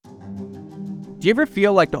Do you ever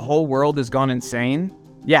feel like the whole world has gone insane?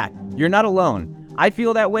 Yeah, you're not alone. I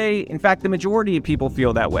feel that way. In fact, the majority of people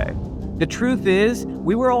feel that way. The truth is,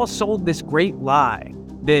 we were all sold this great lie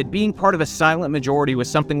that being part of a silent majority was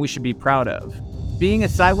something we should be proud of. Being a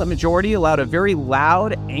silent majority allowed a very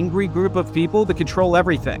loud, angry group of people to control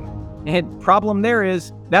everything. And problem there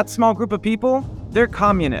is, that small group of people, they're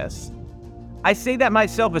communists. I say that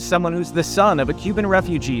myself as someone who's the son of a Cuban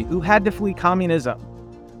refugee who had to flee communism.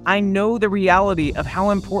 I know the reality of how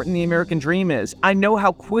important the American dream is. I know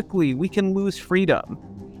how quickly we can lose freedom.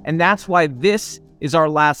 And that's why this is our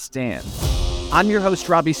last stand. I'm your host,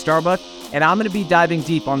 Robbie Starbuck, and I'm going to be diving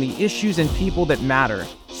deep on the issues and people that matter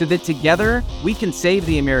so that together we can save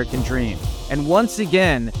the American dream and once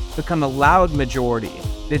again become a loud majority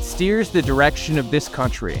that steers the direction of this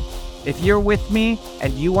country. If you're with me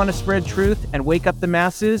and you want to spread truth and wake up the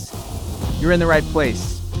masses, you're in the right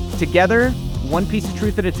place. Together, one piece of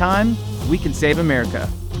truth at a time, we can save America.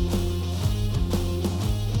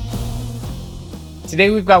 Today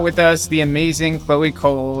we've got with us the amazing Chloe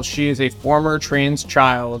Cole. She is a former trans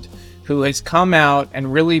child who has come out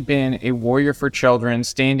and really been a warrior for children,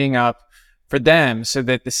 standing up for them so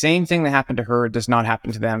that the same thing that happened to her does not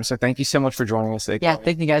happen to them. So thank you so much for joining us today, Yeah, Chloe.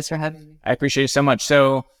 thank you guys for having me. I appreciate it so much.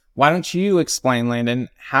 So why don't you explain, Landon,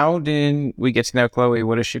 how did we get to know Chloe?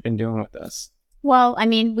 What has she been doing with us? Well, I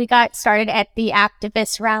mean, we got started at the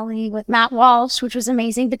activist rally with Matt Walsh, which was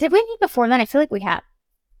amazing. But did we meet before then? I feel like we have.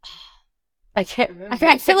 I can't remember.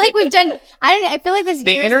 I feel like we've done. I feel like this.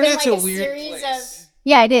 The year's internet's been like a weird series place.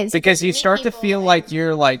 Yeah, it is. Because you start to feel like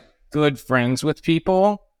you're like good friends with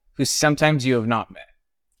people who sometimes you have not met.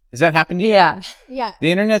 Does that happen to you? Yeah. Yeah.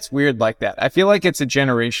 The internet's weird like that. I feel like it's a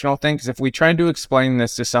generational thing because if we tried to explain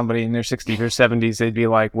this to somebody in their 60s or 70s, they'd be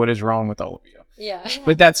like, what is wrong with all of you? Yeah.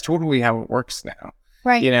 But that's totally how it works now.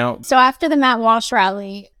 Right. You know? So after the Matt Walsh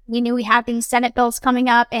rally, we knew we had these Senate bills coming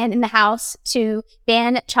up and in the House to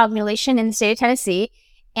ban child mutilation in the state of Tennessee.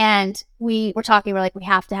 And we were talking, we're like, we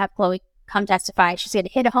have to have Chloe come testify. She's going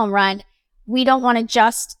to hit a home run. We don't want to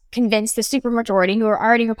just convince the supermajority who are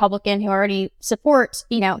already Republican, who already support,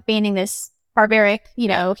 banning this barbaric,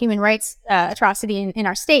 human rights atrocity in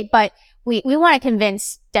our state. But we want to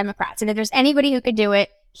convince Democrats. And if there's anybody who could do it,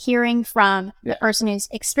 hearing from the person who's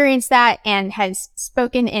experienced that and has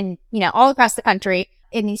spoken in, all across the country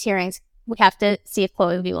in these hearings, we have to see if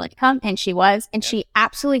Chloe would be willing to come. And she was. And she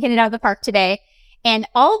absolutely hit it out of the park today. And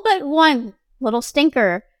all but one little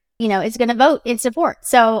stinker, is going to vote in support.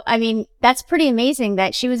 So, I mean, that's pretty amazing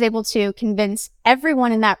that she was able to convince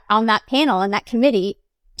everyone on that panel and that committee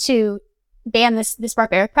to ban this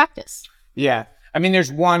barbaric practice. Yeah. I mean,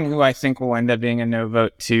 there's one who I think will end up being a no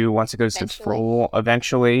vote too once it goes to full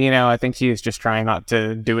eventually. I think he is just trying not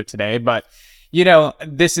to do it today. But,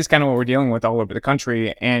 this is kind of what we're dealing with all over the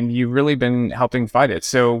country, and you've really been helping fight it.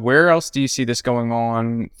 So where else do you see this going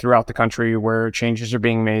on throughout the country where changes are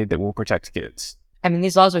being made that will protect kids? I mean,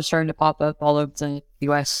 these laws are starting to pop up all over the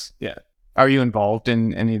U.S. Yeah. Are you involved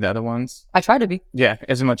in any of the other ones? I try to be. Yeah,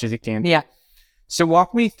 as much as you can. Yeah. So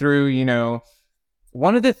walk me through,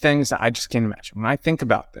 one of the things that I just can't imagine when I think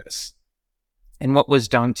about this and what was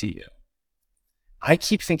done to you, I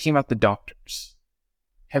keep thinking about the doctors.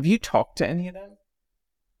 Have you talked to any of them?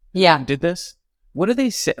 Yeah. Did this? What do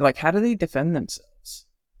they say? Like, how do they defend themselves?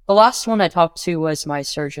 The last one I talked to was my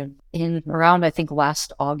surgeon. In around, I think,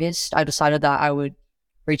 last August, I decided that I would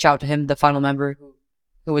reach out to him, the final member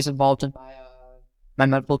who was involved in my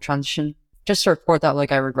medical transition, just to report that,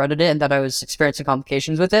 I regretted it and that I was experiencing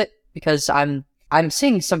complications with it, because I'm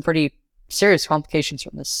seeing some pretty serious complications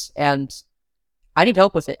from this, and I need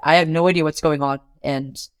help with it. I have no idea what's going on,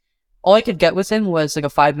 and all I could get with him was, a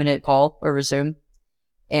 5-minute call over Zoom,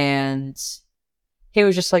 and he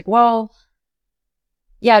was just like, well,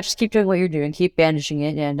 yeah, just keep doing what you're doing. Keep bandaging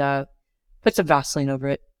it and put some Vaseline over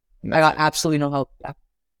it. I got absolutely no help. Yeah.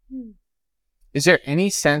 Is there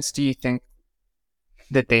any sense, do you think,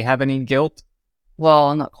 that they have any guilt? Well,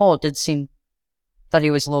 on that call, it did seem that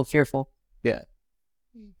he was a little fearful. Yeah.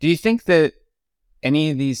 Do you think that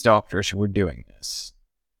any of these doctors who were doing this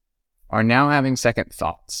are now having second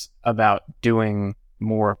thoughts about doing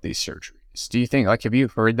more of these surgeries? Do you think, have you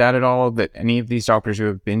heard that at all? That any of these doctors who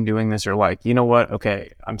have been doing this are like, you know what?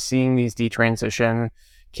 Okay, I'm seeing these detransition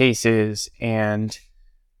cases and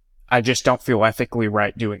I just don't feel ethically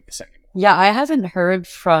right doing this anymore. Yeah, I haven't heard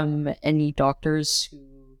from any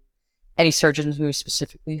any surgeons who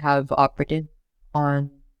specifically have operated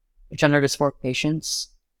on gender dysphoric patients.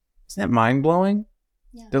 Isn't that mind-blowing?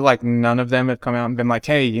 Yeah. They're none of them have come out and been like,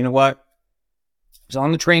 hey, you know what? I was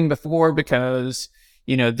on the train before because,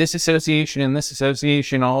 this association and this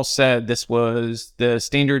association all said this was the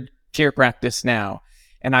standard care practice now.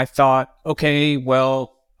 And I thought, okay,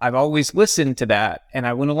 well, I've always listened to that and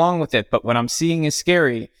I went along with it. But what I'm seeing is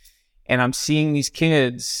scary. And I'm seeing these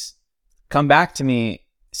kids come back to me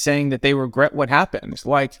saying that they regret what happened.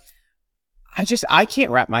 Like, I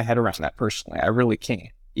can't wrap my head around that personally. I really can't,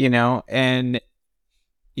 and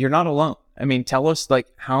you're not alone. I mean, tell us, like,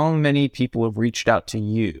 how many people have reached out to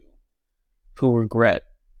you who regret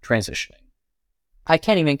transitioning? I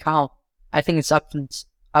can't even count. I think it's up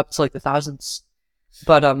to like the thousands.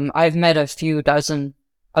 But I've met a few dozen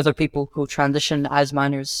other people who transitioned as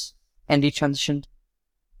minors and detransitioned.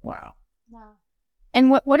 Wow. And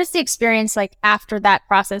what is the experience like after that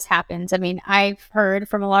process happens? I mean, I've heard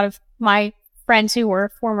from a lot of my friends who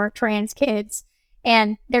were former trans kids,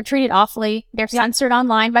 and they're treated awfully. They're censored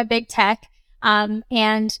online by big tech, and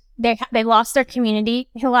they lost their community.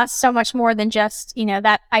 They lost so much more than just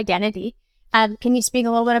that identity. Can you speak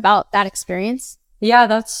a little bit about that experience? Yeah,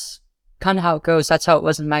 that's kind of how it goes. That's how it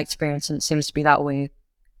was in my experience, and it seems to be that way. It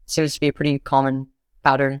seems to be a pretty common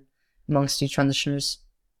pattern amongst detransitioners.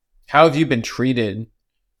 How have you been treated,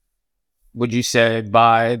 would you say,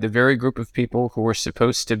 by the very group of people who were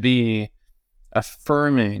supposed to be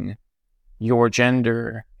affirming your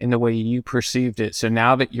gender in the way you perceived it? So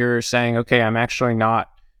now that you're saying, okay, I'm actually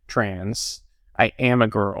not trans, I am a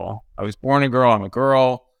girl. I was born a girl, I'm a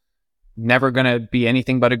girl, never gonna be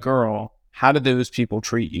anything but a girl. How do those people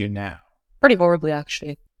treat you now? Pretty horribly,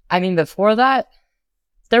 actually. I mean, before that,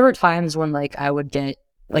 there were times when, like, I would get,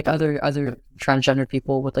 like, other transgender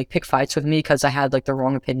people would, like, pick fights with me because I had, like, the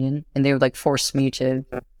wrong opinion, and they would, like, force me to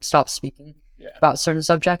stop speaking about certain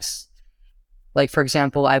subjects. Like, for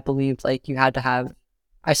example, I believed, like,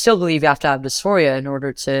 I still believe you have to have dysphoria in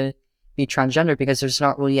order to be transgender, because there's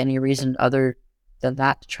not really any reason other than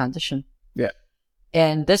that to transition. Yeah.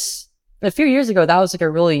 And a few years ago, that was, like, a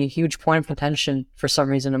really huge point of contention for some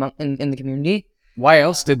reason in the community. Why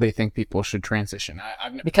else did they think people should transition?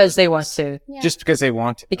 Because they want to. Yeah. Just because they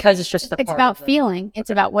want to. Because it's just It's about feeling. It's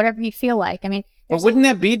about whatever you feel like. I mean, But wouldn't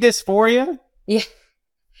that be dysphoria? Yeah.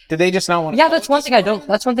 Did they just not want to? Yeah, that's one thing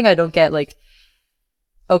I don't get. Like,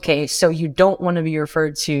 okay, so you don't want to be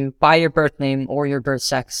referred to by your birth name or your birth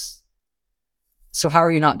sex. So how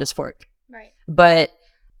are you not dysphoric? right. But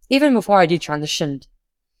even before I detransitioned,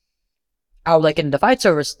 I would, like, get into fights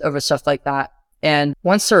over stuff like that. And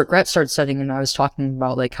once the regret started setting in, I was talking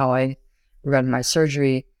about, like, how I regretted my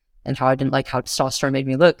surgery and how I didn't like how testosterone made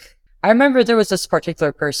me look. I remember there was this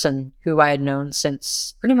particular person who I had known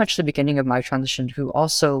since pretty much the beginning of my transition, who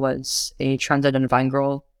also was a trans-identifying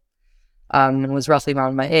girl, and was roughly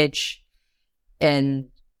around my age. And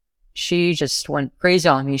she just went crazy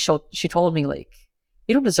on me. She told me, like,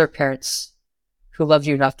 you don't deserve parents who loved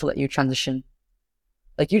you enough to let you transition.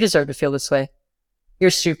 Like, you deserve to feel this way. You're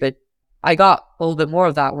stupid. I got a little bit more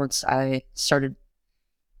of that once I started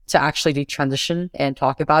to actually detransition and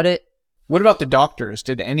talk about it. What about the doctors?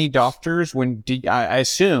 Did any doctors, I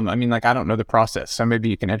assume, I mean, like, I don't know the process, so maybe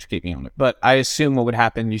you can educate me on it, but I assume what would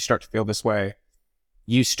happen, you start to feel this way,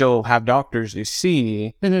 you still have doctors you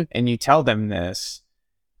see, and you tell them this.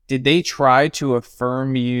 Did they try to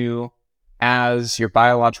affirm you as your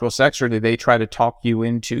biological sex, or did they try to talk you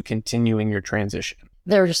into continuing your transition?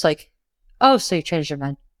 They were just like, oh, so you changed your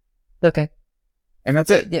mind. Okay. And that's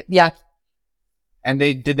it? Yeah. And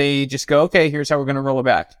did they just go, okay, here's how we're going to roll it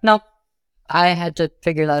back? No. I had to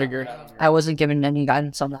figure that out. I wasn't given any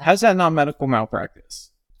guidance on that. How's that not medical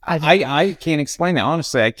malpractice? I can't explain that.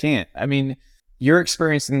 Honestly, I can't. I mean, your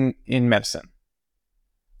experience in medicine,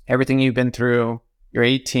 everything you've been through, you're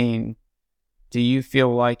 18. Do you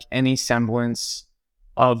feel like any semblance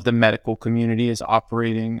of the medical community is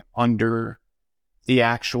operating under the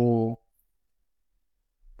actual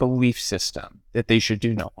belief system that they should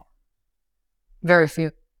do no harm? Very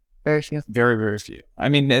few. Very, very few. I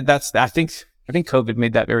mean, I think COVID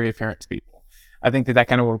made that very apparent to people. I think that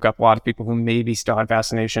kind of woke up a lot of people who maybe still had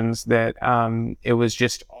vaccinations, that it was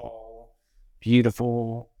just all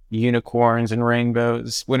beautiful unicorns and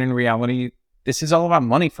rainbows, when in reality, this is all about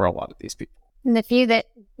money for a lot of these people. And the few that,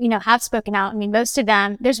 have spoken out, I mean, most of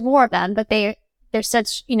them, there's more of them, but there's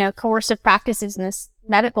such, coercive practices in this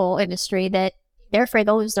medical industry that they're afraid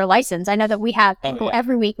they'll lose their license. I know that we have people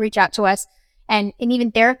every week reach out to us, and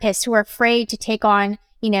even therapists who are afraid to take on,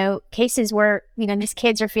 cases where, these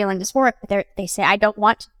kids are feeling dysphoric, but they say, I don't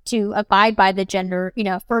want to abide by the gender,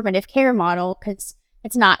 affirmative care model, because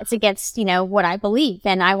it's against, what I believe.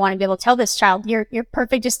 And I want to be able to tell this child, you're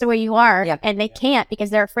perfect just the way you are. Yeah. And they can't,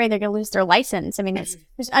 because they're afraid they're going to lose their license. I mean, there's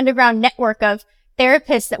an underground network of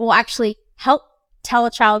therapists that will actually help tell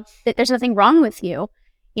a child that there's nothing wrong with you.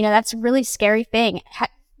 That's a really scary thing.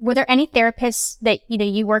 were there any therapists that,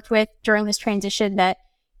 you worked with during this transition that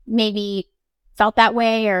maybe felt that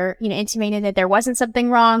way, or, intimated that there wasn't something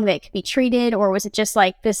wrong that could be treated? Or was it just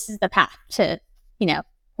like, this is the path to,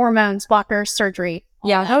 hormones, blockers, surgery?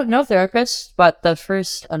 Yeah, no therapist, but the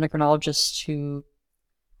first endocrinologist who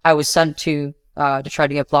I was sent to try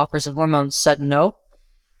to get blockers and hormones said no,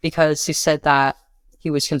 because he said that he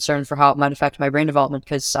was concerned for how it might affect my brain development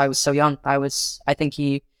because I was so young. I think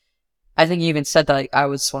he even said that I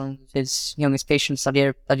was one of his youngest patients that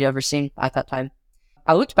he'd ever seen at that time.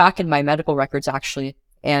 I looked back in my medical records actually,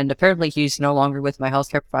 and apparently he's no longer with my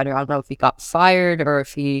healthcare provider. I don't know if he got fired or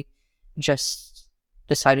if he just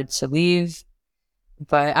decided to leave,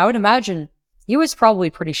 but I would imagine he was probably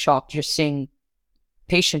pretty shocked just seeing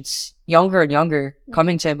patients younger and younger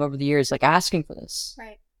coming to him over the years, like asking for this.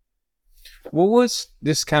 Right. What was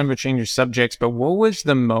this kind of a change of subjects, but what was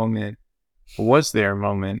the moment? Was there a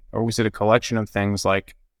moment, or was it a collection of things?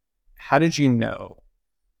 Like, how did you know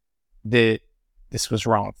that this was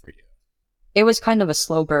wrong for you? It was kind of a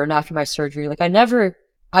slow burn after my surgery. Like, I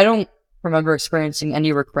don't remember experiencing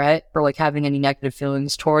any regret or like having any negative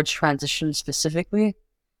feelings towards transition specifically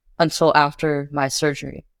until after my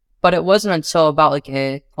surgery. But it wasn't until about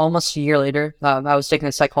like almost a year later, I was taking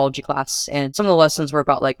a psychology class, and some of the lessons were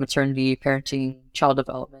about like maternity, parenting, child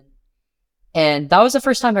development. And that was the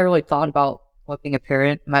first time I really thought about what being a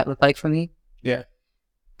parent might look like for me. Yeah.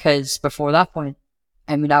 Because before that point,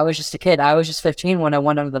 I mean, I was just a kid. I was just 15 when I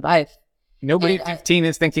went under the knife. Nobody at 15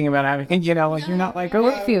 is thinking about having, like, you're not like,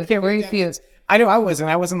 Very few. I know I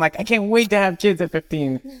wasn't like, I can't wait to have kids at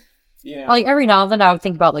 15. Yeah. Like every now and then I would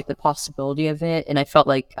think about like the possibility of it, and I felt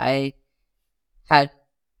like I had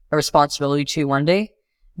a responsibility to one day,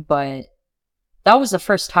 but that was the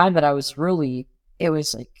first time that I was really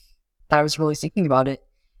thinking about it.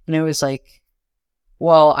 And it was like,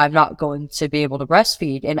 well, I'm not going to be able to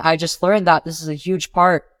breastfeed. And I just learned that this is a huge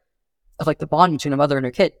part of like the bond between a mother and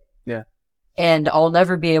her kid. Yeah. And I'll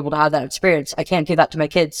never be able to have that experience. I can't give that to my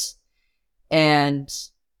kids. And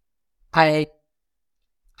I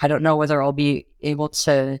don't know whether I'll be able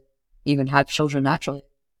to even have children naturally.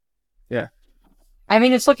 Yeah. I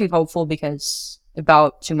mean, it's looking hopeful because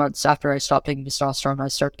about 2 months after I stopped taking testosterone, I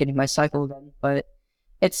started getting my cycle again. But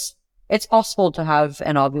it's possible to have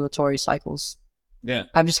anovulatory cycles. Yeah.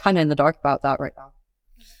 I'm just kind of in the dark about that right now.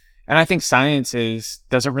 And I think science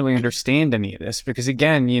doesn't really understand any of this because,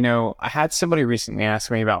 again, I had somebody recently ask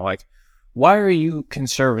me about, like, why are you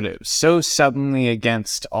conservatives so suddenly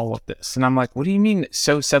against all of this? And I'm like, what do you mean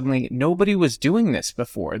so suddenly? Nobody was doing this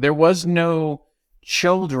before. There was no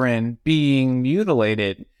children being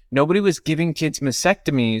mutilated. Nobody was giving kids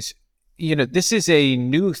mastectomies. This is a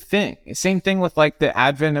new thing. Same thing with like the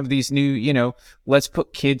advent of these new, let's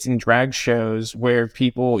put kids in drag shows where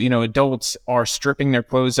people, adults are stripping their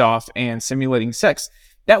clothes off and simulating sex.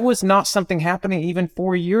 That was not something happening even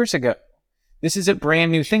 4 years ago. This is a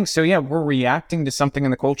brand new thing. So yeah, we're reacting to something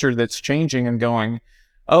in the culture that's changing and going,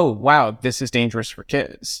 oh, wow, this is dangerous for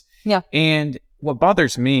kids. Yeah. And what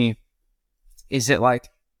bothers me is that, like,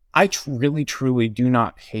 I really, truly do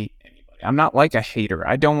not hate anybody. I'm not like a hater.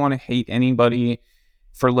 I don't want to hate anybody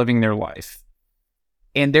for living their life.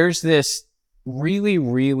 And there's this really,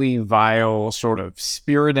 really vile sort of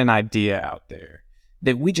spirit and idea out there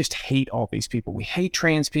that we just hate all these people. We hate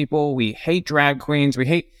trans people. We hate drag queens. We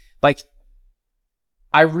hate, like,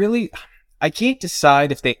 I can't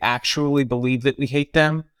decide if they actually believe that we hate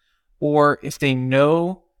them or if they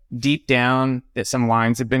know deep down that some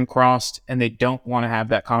lines have been crossed and they don't want to have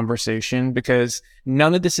that conversation, because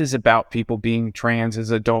none of this is about people being trans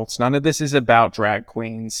as adults. None of this is about drag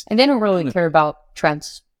queens. And they don't really care about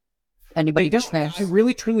trans anybody. They don't. I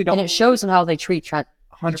really, truly don't. And it shows in how they treat 100%.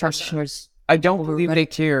 transitioners. I don't believe they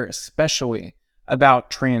care, especially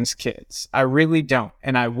about trans kids. I really don't.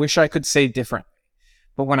 And I wish I could say differently.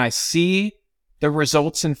 But when I see the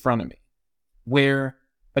results in front of me, where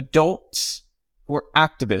adults who are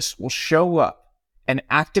activists will show up and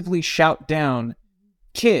actively shout down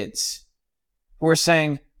kids who are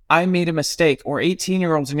saying, I made a mistake, or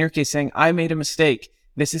 18-year-olds in your case saying, I made a mistake.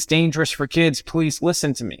 This is dangerous for kids. Please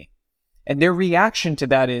listen to me. And their reaction to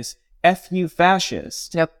that is, F you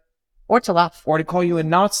fascist. Yep. Or to laugh. Or to call you a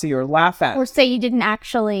Nazi or laugh at. Or say you didn't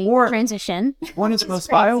actually transition. One of the most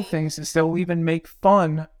vile things is they'll even make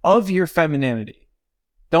fun of your femininity.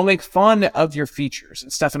 They'll make fun of your features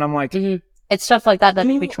and stuff. And I'm like, It's stuff like that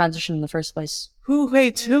made me transition in the first place. Who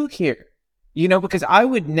hates who here? Because I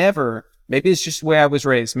would never, maybe it's just the way I was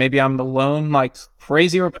raised. Maybe I'm the lone, like,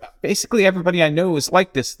 crazy, or basically everybody I know is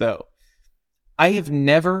like this, though. I have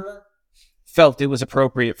never felt it was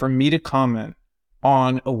appropriate for me to comment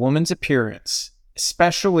on a woman's appearance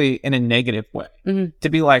especially in a negative way, Mhm. to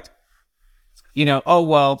be like, oh,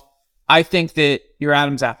 well, I think that your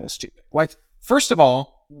Adam's apple's too big. Like, first of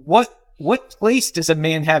all, what place does a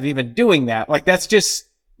man have even doing that? Like, that's just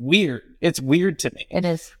weird. It's weird to me. It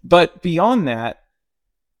is. But beyond that,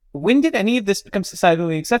 when did any of this become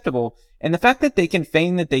societally acceptable? And the fact that they can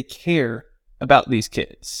feign that they care about these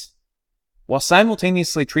kids while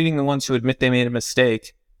simultaneously treating the ones who admit they made a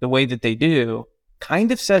mistake the way that they do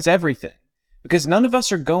kind of says everything. Because none of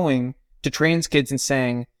us are going to trans kids and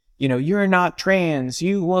saying, you're not trans,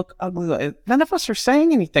 you look ugly. None of us are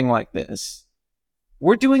saying anything like this.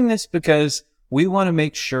 We're doing this because we want to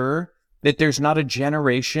make sure that there's not a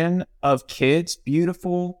generation of kids,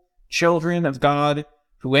 beautiful children of God,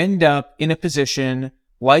 who end up in a position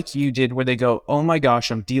like you did where they go, oh my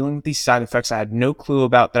gosh, I'm dealing with these side effects I had no clue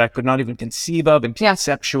about, that I could not even conceive of and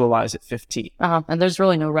conceptualize at 15. And there's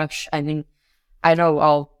really no rush. I mean, I know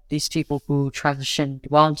all these people who transitioned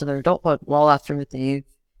well into their adulthood, well after they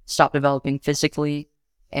stopped developing physically,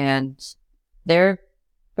 and they're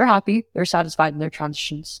happy, they're satisfied in their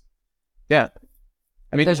transitions. Yeah.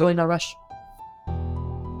 I mean, there's really no rush.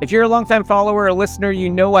 If you're a longtime follower or listener, you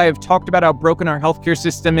know I have talked about how broken our healthcare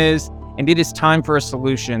system is, and it is time for a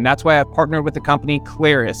solution. That's why I've partnered with the company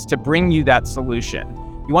Claris to bring you that solution.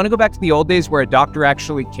 You want to go back to the old days where a doctor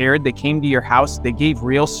actually cared? They came to your house, they gave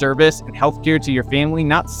real service and healthcare to your family,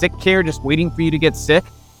 not sick care just waiting for you to get sick?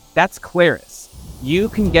 That's Claris. You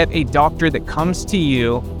can get a doctor that comes to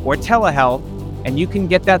you, or telehealth, and you can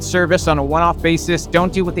get that service on a one-off basis.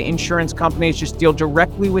 Don't deal with the insurance companies, just deal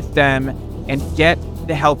directly with them and get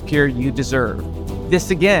the healthcare you deserve. This,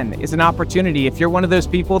 again, is an opportunity. If you're one of those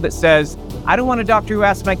people that says, I don't want a doctor who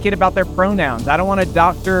asks my kid about their pronouns. I don't want a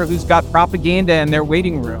doctor who's got propaganda in their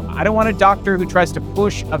waiting room. I don't want a doctor who tries to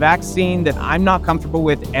push a vaccine that I'm not comfortable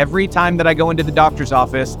with every time that I go into the doctor's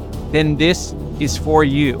office, then this is for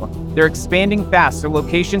you. They're expanding fast, so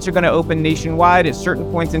locations are going to open nationwide at certain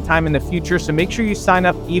points in time in the future, so make sure you sign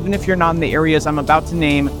up even if you're not in the areas I'm about to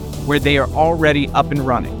name where they are already up and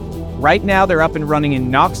running. Right now, they're up and running in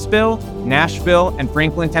Knoxville, Nashville, and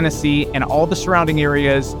Franklin, Tennessee, and all the surrounding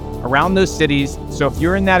areas around those cities. So if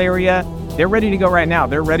you're in that area, they're ready to go right now.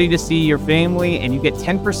 They're ready to see your family, and you get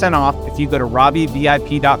 10% off if you go to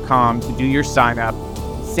RobbieVIP.com to do your sign up.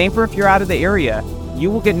 Same for if you're out of the area. You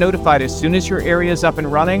will get notified as soon as your area is up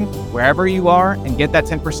and running, wherever you are, and get that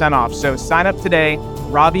 10% off. So sign up today,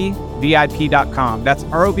 RobbieVIP.com. That's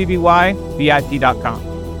ROBBY, VIP.com.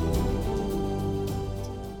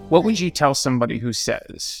 What would you tell somebody who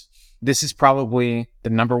says, this is probably the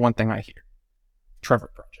number one thing I hear?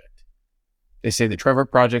 Trevor Project. They say the Trevor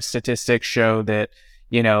Project statistics show that,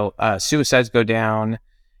 suicides go down.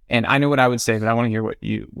 And I know what I would say, but I want to hear what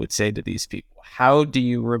you would say to these people. How do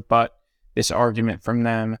you rebut this argument from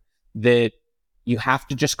them that you have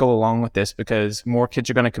to just go along with this because more kids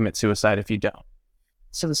are going to commit suicide if you don't?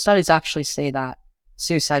 So the studies actually say that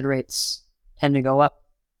suicide rates tend to go up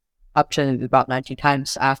to about 19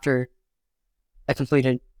 times after a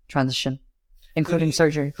completed transition, including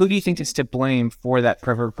surgery. Who do you think is to blame for that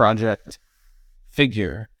Trevor Project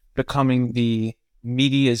figure becoming the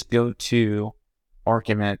media's go-to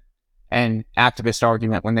argument and activist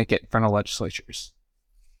argument when they get in front of legislatures?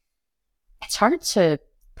 It's hard to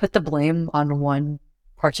put the blame on one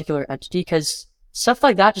particular entity because stuff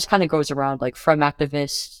like that just kind of goes around, like from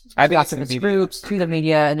activists, to activist groups, to the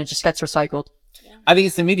media, and it just gets recycled. I think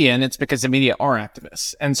it's the media, and it's because the media are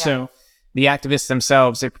activists. And so the activists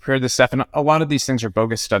themselves, they prepare this stuff, and a lot of these things are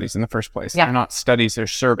bogus studies in the first place. Yeah. They're not studies, they're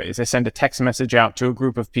surveys. They send a text message out to a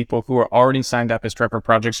group of people who are already signed up as Trevor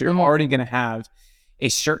Projects. So you're already going to have a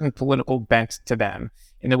certain political bent to them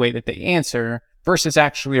in the way that they answer, versus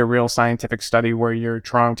actually a real scientific study where you're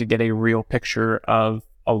trying to get a real picture of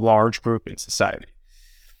a large group in society.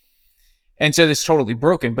 And so it's totally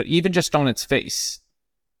broken, but even just on its face,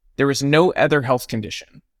 there is no other health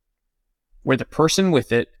condition where the person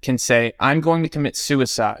with it can say, I'm going to commit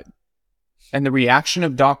suicide. And the reaction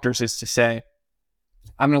of doctors is to say,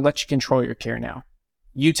 I'm going to let you control your care now.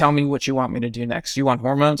 You tell me what you want me to do next. You want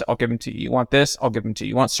hormones? I'll give them to you. You want this? I'll give them to you.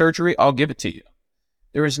 You want surgery? I'll give it to you.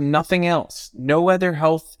 There is nothing else. No other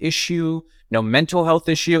health issue, no mental health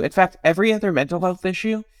issue. In fact, every other mental health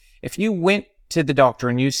issue, if you went to the doctor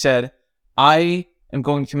and you said, I am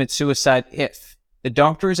going to commit suicide if, the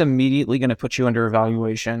doctor is immediately going to put you under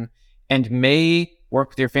evaluation and may work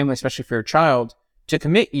with your family, especially for your child, to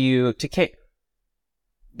commit you to care.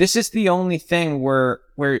 This is the only thing where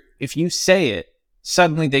if you say it,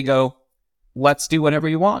 suddenly they go, let's do whatever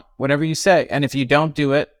you want, whatever you say. And if you don't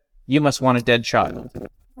do it, you must want a dead child.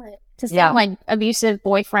 Right. to sound Yeah. like abusive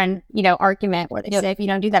boyfriend, argument where they Yep. say, if you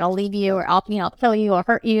don't do that, I'll leave you, or I'll kill you or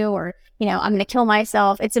hurt you, or, I'm going to kill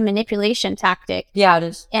myself. It's a manipulation tactic. Yeah, it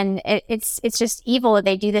is. And it's just evil that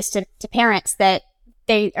they do this to parents, that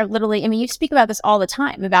they are literally, I mean, you speak about this all the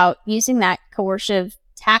time, about using that coercive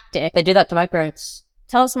tactic. They do that to my parents.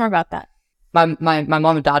 Tell us more about that. My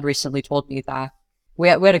mom and dad recently told me that we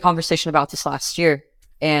had a conversation about this last year,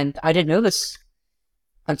 and I didn't know this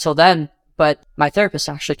until then, but my therapist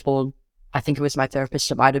actually told, I think it was my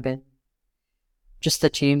therapist, it might have been just the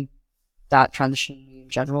team that transitioned me in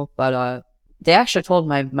general, but they actually told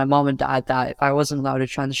my mom and dad that if I wasn't allowed to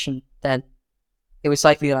transition, then it was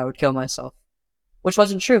likely that I would kill myself, which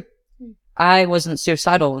wasn't true. I wasn't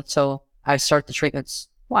suicidal until I started the treatments.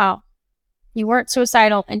 Wow. You weren't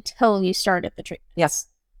suicidal until you started the treatment. Yes.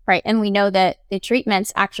 Right. And we know that the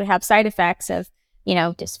treatments actually have side effects of,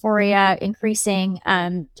 dysphoria, increasing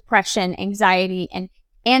depression, anxiety,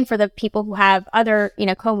 and for the people who have other,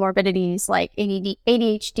 comorbidities like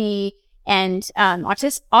ADHD and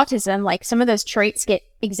autism, like some of those traits get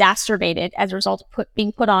exacerbated as a result of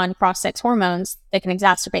being put on cross-sex hormones that can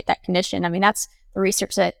exacerbate that condition. I mean, that's the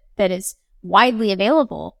research that is widely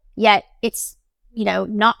available, yet it's,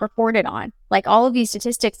 not reported on. Like all of these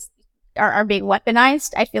statistics are being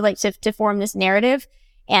weaponized, I feel like, to form this narrative,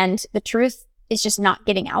 and the truth is just not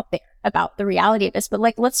getting out there about the reality of this. But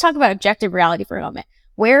let's talk about objective reality for a moment.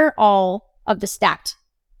 Where are all of the stacked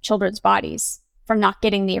children's bodies from not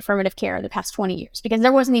getting the affirmative care of the past 20 years? Because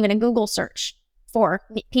there wasn't even a Google search for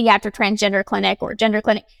pediatric transgender clinic or gender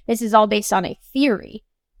clinic. This is all based on a theory,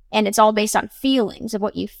 and it's all based on feelings of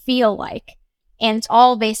what you feel like. And it's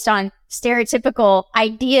all based on stereotypical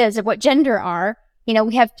ideas of what gender are.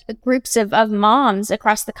 We have groups of moms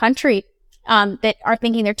across the country that are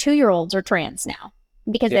thinking their 2-year-olds are trans now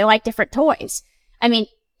because they like different toys. I mean,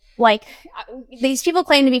 these people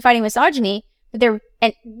claim to be fighting misogyny, but they're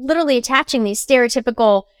literally attaching these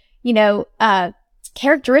stereotypical,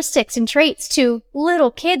 characteristics and traits to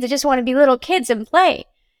little kids that just want to be little kids and play.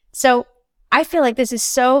 So I feel like this is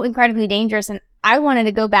so incredibly dangerous, and I wanted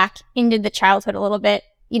to go back into the childhood a little bit,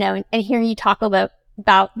 and hear you talk about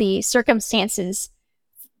the circumstances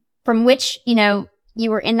from which, you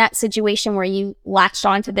were in that situation where you latched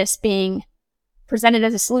onto this being presented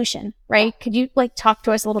as a solution, right? Could you talk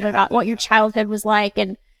to us a little bit about what your childhood was like,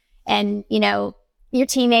 and your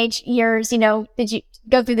teenage years? Did you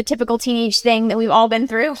go through the typical teenage thing that we've all been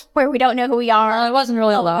through, where we don't know who we are? I wasn't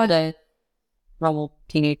really allowed to normal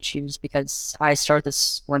teenage years because I started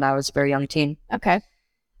this when I was a very young teen. Okay.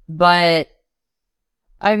 But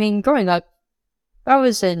I mean, growing up, I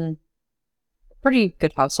was in a pretty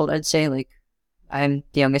good household, I'd say. I'm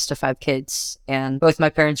the youngest of 5 kids, and both my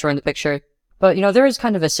parents were in the picture. But, there is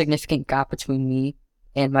kind of a significant gap between me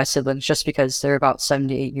and my siblings just because they're about 7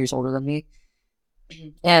 to 8 years older than me.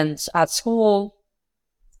 And at school,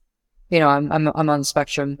 I'm on the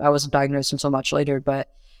spectrum. I wasn't diagnosed until much later, but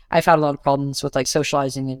I've had a lot of problems with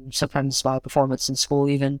socializing and sometimes my performance in school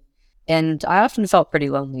even. And I often felt pretty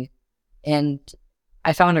lonely. And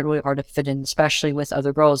I found it really hard to fit in, especially with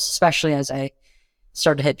other girls, especially as I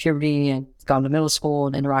started to hit puberty and gone to middle school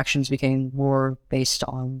and interactions became more based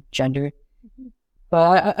on gender. Mm-hmm.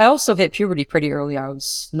 But I also hit puberty pretty early. I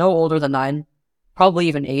was no older than 9, probably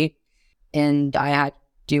even 8. And I had to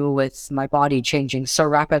deal with my body changing so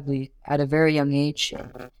rapidly at a very young age.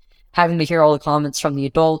 Having to hear all the comments from the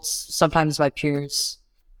adults, sometimes my peers,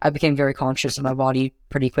 I became very conscious of my body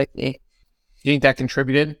pretty quickly. Do you think that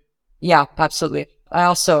contributed? Yeah, absolutely. I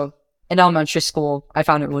also, in elementary school, I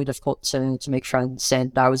found it really difficult to make friends,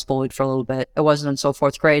 and I was bullied for a little bit. It wasn't until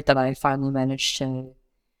 4th grade that I finally managed to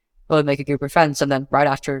really make a group of friends, and then right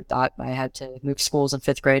after that, I had to move schools in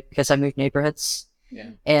 5th grade because I moved neighborhoods.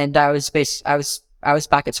 Yeah. And I was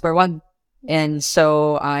back at square one. And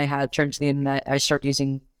so I had turned to the internet.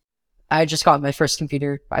 I just got my first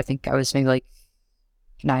computer. I think I was maybe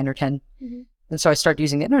 9 or 10. Mm-hmm. And so I started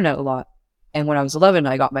using the internet a lot. And when I was 11,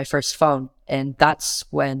 I got my first phone. And that's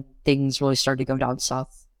when things really started to go down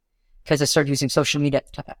south. Because I started using social media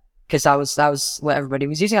at the time. Because that was what everybody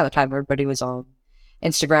was using at the time. Everybody was on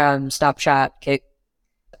Instagram, Snapchat, Kik.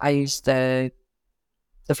 I used the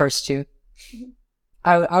first two. Mm-hmm.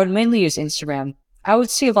 I would mainly use Instagram. I would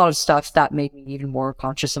see a lot of stuff that made me even more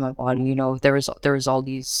conscious of my body. There was all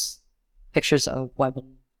these pictures of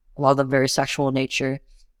women, a lot of them very sexual in nature,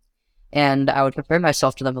 and I would compare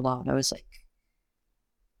myself to them a lot. I was like,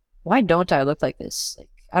 why don't I look like this?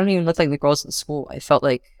 I don't even look like the girls in school. I felt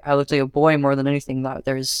like I looked like a boy more than anything. That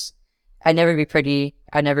I'd never be pretty,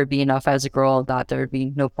 I'd never be enough as a girl, that there would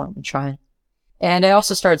be no point in trying. And I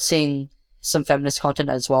also started seeing some feminist content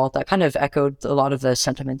as well that kind of echoed a lot of the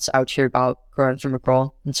sentiments out here about growing from a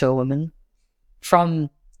girl into a woman. From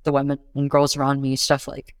the women and girls around me, stuff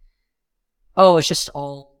like, oh, it's just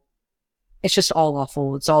all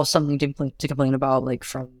awful. It's all something to complain about, like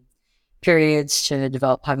from periods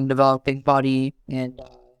to having developing body and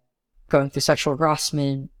going through sexual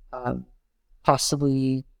harassment,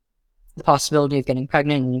 possibly the possibility of getting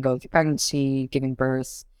pregnant and going through pregnancy, giving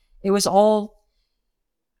birth. It was all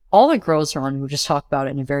the girls around me would just talk about it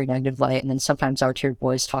in a very negative light, and then sometimes our tier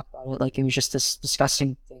boys talk about it like it was just this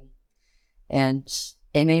disgusting thing. And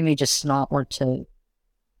it made me just not want to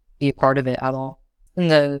be a part of it at all.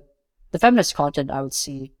 And the feminist content I would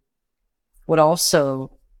see would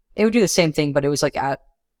also, it would do the same thing, but it was like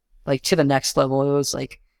to the next level. It was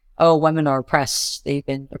like, oh, women are oppressed. They've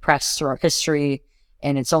been oppressed throughout history,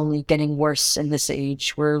 and it's only getting worse in this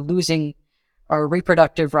age. We're losing our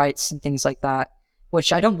reproductive rights and things like that,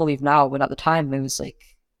 which I don't believe now, but at the time it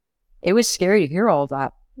was scary to hear all of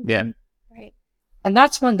that. Yeah. Right. And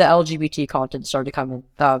that's when the LGBT content started coming.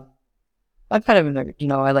 I'm kind of a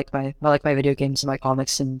nerd, I like my video games and my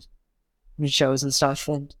comics and shows and stuff,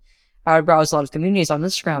 and I would browse a lot of communities on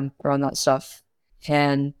Instagram around that stuff.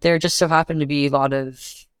 And there just so happened to be a lot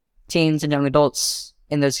of teens and young adults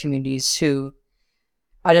in those communities who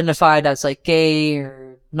identified as like gay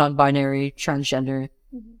or non-binary, transgender.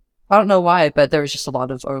 Mm-hmm. I don't know why, but there was just a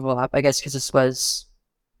lot of overlap, I guess, because this was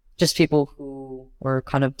just people who were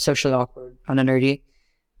kind of socially awkward, kind of nerdy,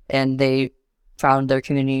 and they found their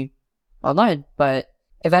community online. But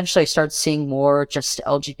eventually I started seeing more just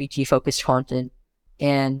LGBT focused content,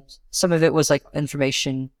 and some of it was like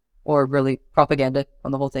information or really propaganda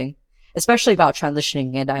on the whole thing, especially about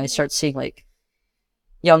transitioning. And I started seeing like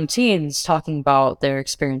young teens talking about their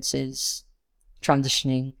experiences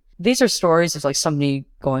transitioning. These are stories of like somebody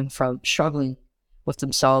going from struggling with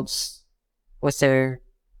themselves, with their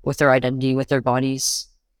identity, with their bodies,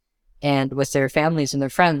 and with their families and their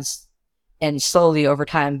friends, and slowly over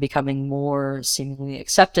time becoming more seemingly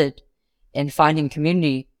accepted and finding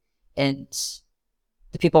community and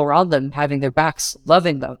the people around them having their backs,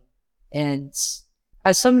 loving them. And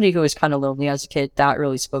as somebody who was kind of lonely as a kid, that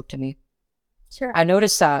really spoke to me. Sure. I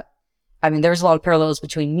noticed that, there's a lot of parallels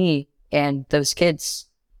between me and those kids.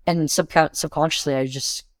 And subconsciously, I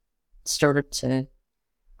just started to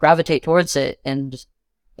gravitate towards it. And,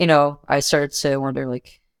 I started to wonder,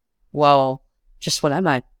 like, well, just what am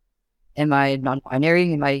I? Am I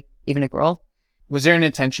non-binary? Am I even a girl? Was there an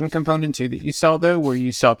attention component too that you saw though, where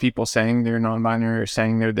you saw people saying they're non-binary or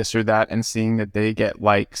saying they're this or that, and seeing that they get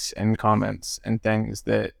likes and comments and things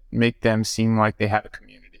that make them seem like they have a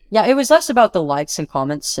community? Yeah, it was less about the likes and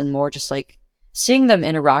comments and more just like seeing them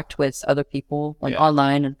interact with other people, like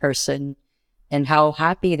online, in person, and how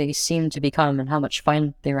happy they seemed to become and how much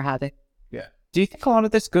fun they were having. Yeah. Do you think a lot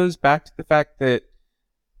of this goes back to the fact that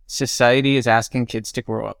society is asking kids to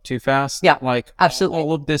grow up too fast? Yeah, like absolutely.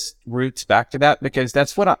 All of this roots back to that, because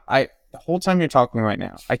that's what I the whole time you're talking right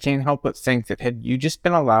now, I can't help but think that had you just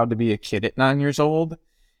been allowed to be a kid at 9 years old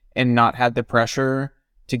and not had the pressure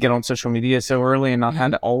to get on social media so early and not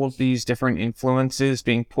had all of these different influences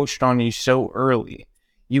being pushed on you so early,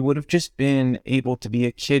 you would have just been able to be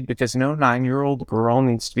a kid, because no 9-year-old girl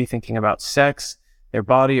needs to be thinking about sex, their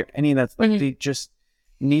body, or any of that. Like they just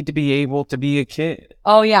need to be able to be a kid.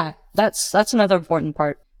 Oh yeah, that's another important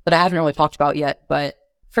part that I haven't really talked about yet. But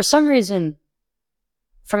for some reason,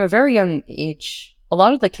 from a very young age, a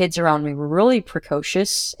lot of the kids around me were really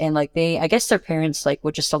precocious, and like I guess their parents like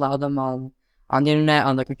would just allow them on the internet,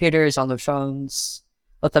 on their computers, on their phones,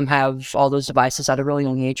 let them have all those devices at a really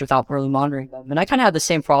young age without really monitoring them. And I kind of had the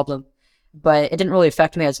same problem, but it didn't really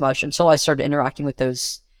affect me as much until I started interacting with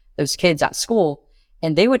those kids at school,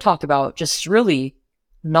 and they would talk about just really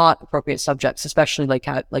not appropriate subjects, especially like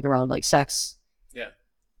around like sex. Yeah.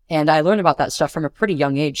 And I learned about that stuff from a pretty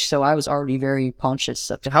young age, so I was already very conscious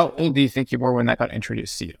of it. How old do you think you were when that got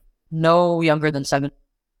introduced to you? No younger than 7.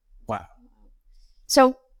 Wow.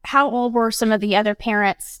 So how old were some of the other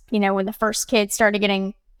parents, when the first kids started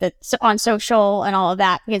getting on social and all of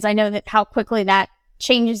that? Because I know that how quickly that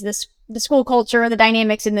changes the school culture, the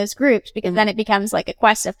dynamics in those groups, because then it becomes like a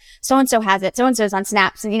quest of so-and-so has it, so-and-so's on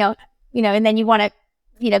snaps, and, and then you want to,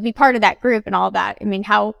 be part of that group and all of that. I mean,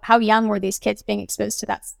 how young were these kids being exposed to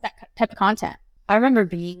that type of content? I remember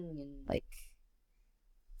being in like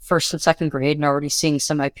 1st and 2nd grade and already seeing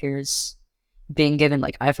some of my peers being given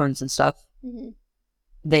like iPhones and stuff. Mm-hmm.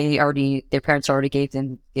 Their parents already gave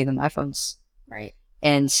them iPhones. Right.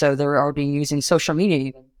 And so they're already using social media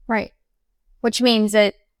even. Right. Which means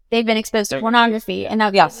that they've been exposed to pornography. And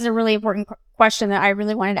now this is a really important question that I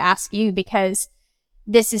really wanted to ask you, because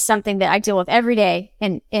this is something that I deal with every day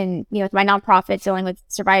in with my nonprofit, dealing with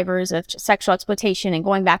survivors of sexual exploitation and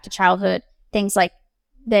going back to childhood, things like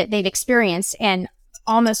that they've experienced. And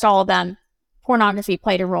almost all of them, pornography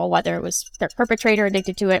played a role, whether it was their perpetrator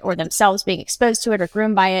addicted to it or themselves being exposed to it or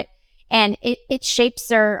groomed by it. And it shapes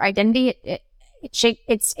their identity.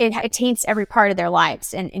 It taints every part of their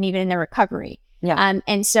lives and even in their recovery. Yeah.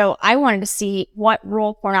 And so I wanted to see what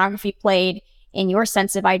role pornography played in your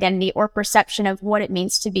sense of identity or perception of what it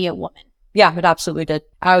means to be a woman. Yeah, it absolutely did.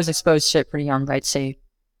 I was exposed to it pretty young, I'd say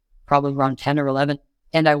probably around 10 or 11.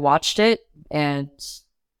 And I watched it and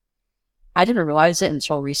I didn't realize it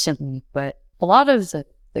until recently, but a lot of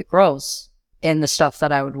the girls in the stuff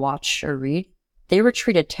that I would watch or read, they were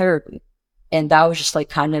treated terribly. And that was just like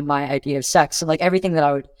kind of my idea of sex. And like everything that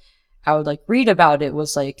I would like read about it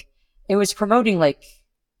was like, it was promoting like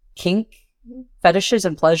kink, fetishes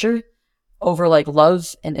and pleasure over like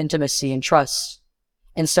love and intimacy and trust.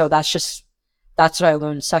 And so that's what I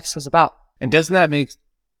learned sex was about. And doesn't that make,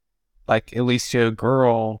 like, at least to a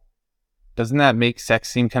girl, doesn't that make sex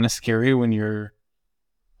seem kind of scary when you're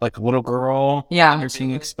like a little girl? Yeah. You're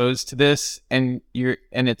being exposed to this and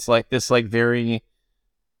it's like this, like, very,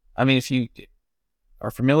 I mean, if you are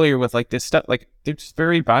familiar with like this stuff, like there's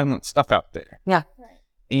very violent stuff out there. Yeah.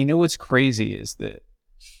 And you know what's crazy is that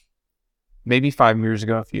maybe 5 years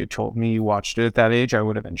ago, if you had told me you watched it at that age, I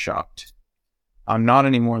would have been shocked. I'm not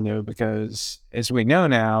anymore though, because as we know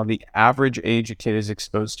now, the average age a kid is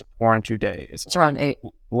exposed to porn today is It's around 8.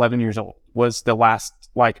 11 years old, was the last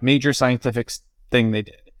like major scientific thing they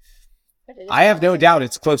did. I have no doubt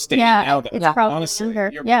it's close to 8 now though. It's probably Honestly, younger.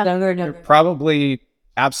 you're- Yeah. You're probably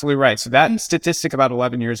absolutely right. So that statistic about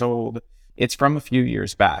 11 years old, it's from a few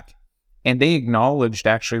years back. And they acknowledged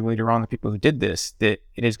actually later on, the people who did this, that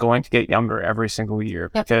it is going to get younger every single year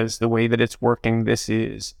because the way that it's working, this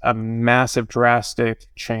is a massive, drastic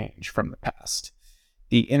change from the past.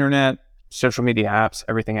 The internet, social media apps,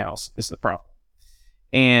 everything else is the problem.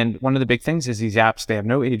 And one of the big things is these apps, they have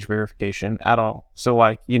no age verification at all. So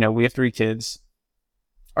like, we have 3 kids.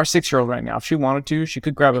 Our 6-year-old right now, if she wanted to, she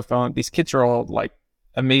could grab a phone. These kids are all like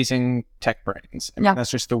amazing tech brains. I mean,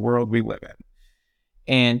 that's just the world we live in.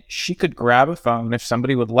 And she could grab a phone if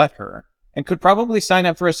somebody would let her, and could probably sign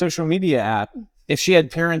up for a social media app if she had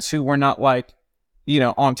parents who were not like,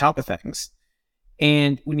 on top of things.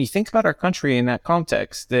 And when you think about our country in that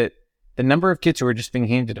context, that the number of kids who are just being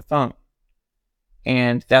handed a phone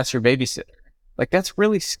and that's your babysitter, like that's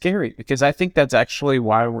really scary, because I think that's actually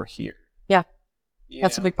why we're here. Yeah.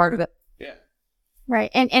 That's a big part of it. Yeah. Right.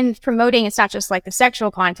 And promoting, it's not just like the sexual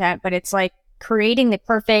content, but it's like creating the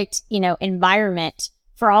perfect, environment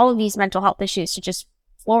for all of these mental health issues to just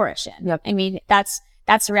flourish in. Yep. I mean, that's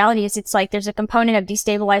the reality. Is it's like there's a component of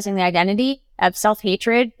destabilizing the identity, of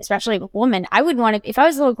self-hatred, especially with women. I would want to, if I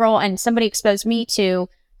was a little girl and somebody exposed me to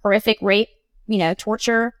horrific rape,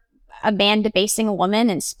 torture, a man debasing a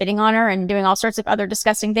woman and spitting on her and doing all sorts of other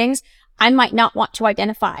disgusting things, I might not want to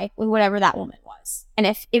identify with whatever that woman was. And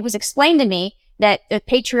if it was explained to me that the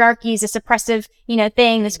patriarchy is this oppressive,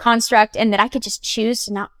 thing, this construct, and that I could just choose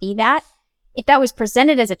to not be that, if that was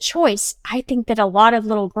presented as a choice, I think that a lot of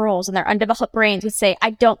little girls and their undeveloped brains would say, I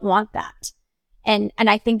don't want that. And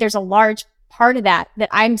I think there's a large part of that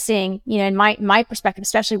I'm seeing, in my perspective,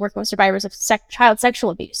 especially working with survivors of child sexual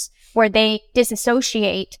abuse, where they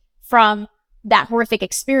disassociate from that horrific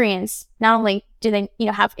experience. Not only do they,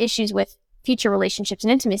 have issues with future relationships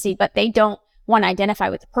and intimacy, but they don't want to identify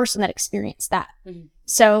with the person that experienced that. Mm-hmm.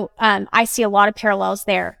 So I see a lot of parallels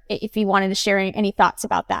there, if you wanted to share any thoughts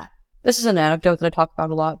about that. This is an anecdote that I talk about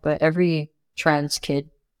a lot, but every trans kid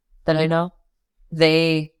that I know,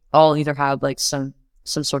 they all either have like some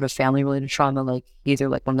sort of family related trauma, like either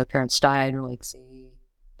like one of their parents died, or like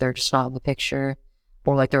they're just not in the picture,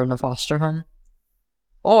 or like they're in a foster home,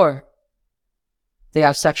 or they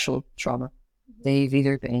have sexual trauma. They've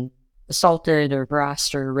either been assaulted or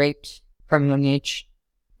harassed or raped from a young age.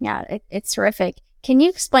 Yeah, it's horrific. Can you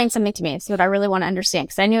explain something to me? It's what I really want to understand,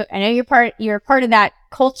 because I know you're part of that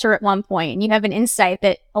culture at one point, and you have an insight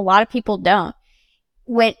that a lot of people don't.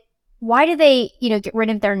 Why do they, get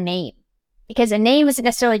rid of their name? Because a name isn't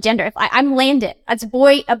necessarily gender. If I'm Landon, that's a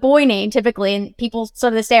boy name typically, and people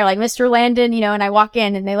still to this day are like, Mr. Landon, and I walk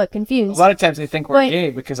in and they look confused. A lot of times they think we're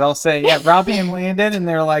gay, because I'll say, yeah, Robbie and Landon, and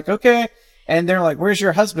they're like, okay. And they're like, where's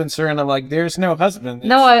your husband, sir? And I'm like, there's no husband.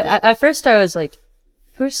 No, at first I was like,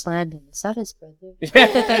 who's Landon? Is that his brother?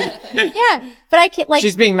 Yeah, but I can't like.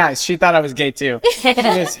 She's being nice. She thought I was gay too.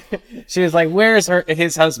 She was like, where's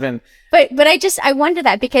his husband? But I wonder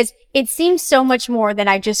that, because it seems so much more than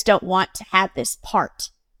I just don't want to have this part.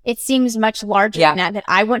 It seems much larger Yeah. than that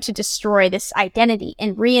I want to destroy this identity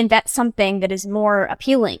and reinvent something that is more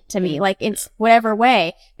appealing to me, like in whatever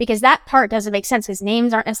way, because that part doesn't make sense because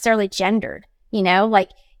names aren't necessarily gendered, like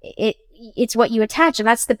it's what you attach. And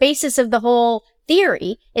that's the basis of the whole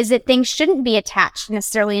theory, is that things shouldn't be attached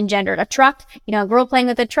necessarily and gendered. A truck, a girl playing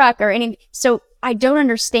with a truck or any. So I don't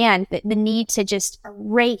understand the need to just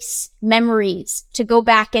erase memories, to go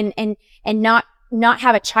back and not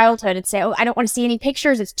have a childhood and say, oh, I don't want to see any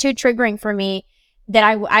pictures. It's too triggering for me that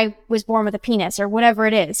I was born with a penis or whatever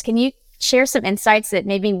it is. Can you share some insights that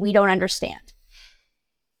maybe we don't understand?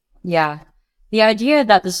 Yeah. The idea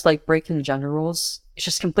that this is like breaking gender rules is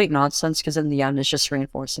just complete nonsense because in the end, it's just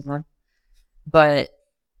reinforcing them. But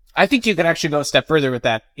I think you could actually go a step further with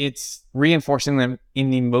that. It's reinforcing them in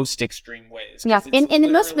the most extreme ways. Yeah, in the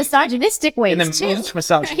most misogynistic ways, in the too. most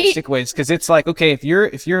misogynistic ways, because it's like, okay, if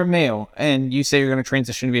you're a male and you say you're going to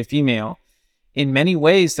transition to be a female, in many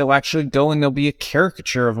ways they'll actually go and there'll be a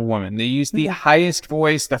caricature of a woman. They use the highest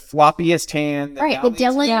voice, the floppiest hand, Right, the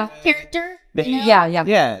Dylan character.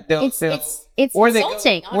 yeah. It's or they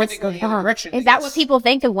insulting. go the other direction. Is that what people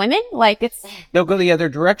think of women? Like They'll go the other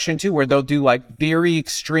direction too, where they'll do like very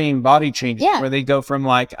extreme body changes, where they go from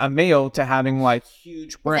like a male to having like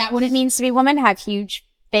huge breasts. Is that what it means to be a woman? Have huge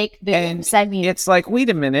fake boobs? And it's like, wait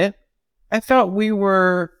a minute, I thought we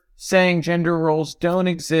were saying gender roles don't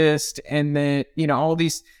exist, and that all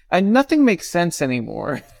these nothing makes sense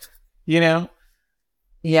anymore. Yeah.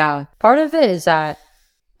 Part of it is that,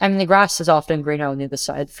 the grass is often greener on the other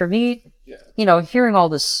side. For me, hearing all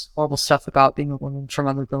this horrible stuff about being a woman from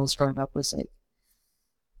other girls growing up was like,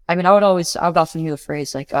 I would often hear the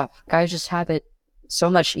phrase like, oh, guys just have it so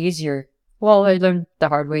much easier. Well, I learned the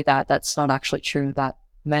hard way that that's not actually true, that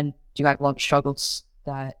men do have a lot of struggles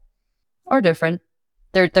that are different.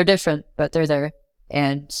 They're different, but they're there.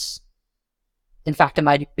 And in fact, it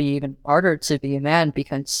might be even harder to be a man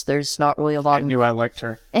because there's not really a lot I knew I liked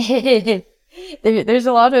her. There's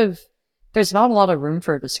not a lot of room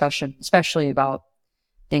for discussion, especially about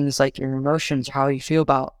things like your emotions, or how you feel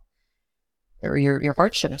about, or your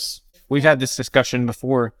hardships. We've had this discussion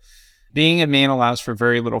before. Being a man allows for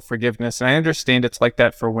very little forgiveness, and I understand it's like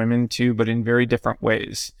that for women too, but in very different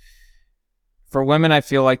ways. For women, I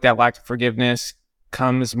feel like that lack of forgiveness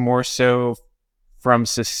comes more so from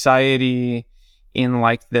society in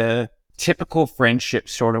like the typical friendship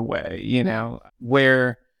sort of way,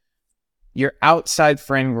 where your outside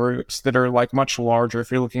friend groups that are like much larger,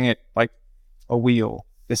 if you're looking at like a wheel,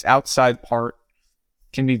 this outside part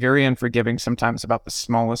can be very unforgiving sometimes about the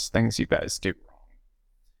smallest things you guys do wrong.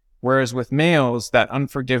 Whereas with males, that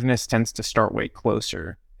unforgiveness tends to start way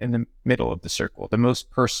closer in the middle of the circle, the most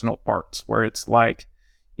personal parts, where it's like,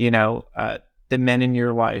 the men in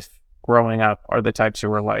your life growing up are the types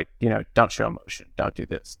who are like, don't show emotion, don't do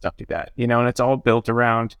this, don't do that, and it's all built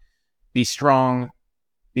around be strong,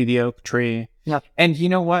 be the oak tree. Yep. And you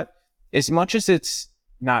know what? As much as it's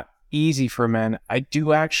not easy for men, I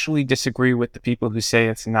do actually disagree with the people who say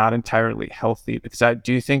it's not entirely healthy, because I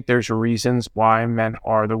do think there's reasons why men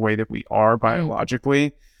are the way that we are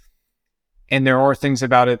biologically. And there are things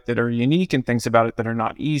about it that are unique and things about it that are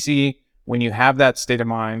not easy when you have that state of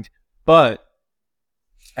mind. But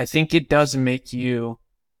I think it can make you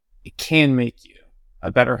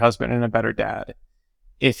a better husband and a better dad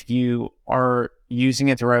if you are using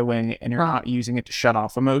it the right way and you're not using it to shut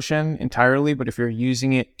off emotion entirely, but if you're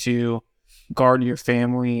using it to guard your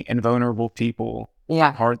family and vulnerable people,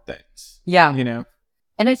 hard things. Yeah.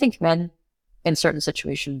 And I think men in certain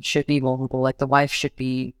situations should be vulnerable. Like the wife should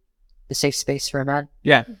be the safe space for a man.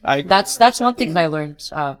 Yeah. That's one thing that I learned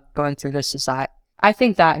going through this, is that I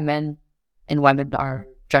think that men and women are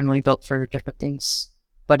generally built for different things.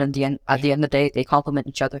 But at the end of the day, they complement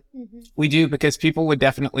each other. Mm-hmm. We do, because people would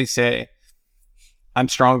definitely say, I'm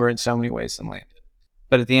stronger in so many ways than Landon.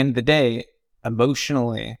 But at the end of the day,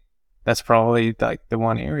 emotionally, that's probably like the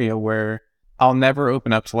one area where I'll never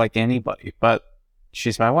open up to like anybody, but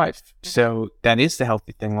she's my wife. So that is the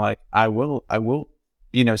healthy thing. Like I will,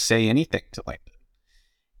 say anything to Landon.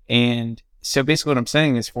 And so basically what I'm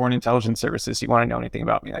saying is, foreign intelligence services, you want to know anything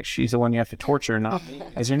about me, like she's the one you have to torture, not me.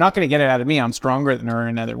 Because you're not going to get it out of me. I'm stronger than her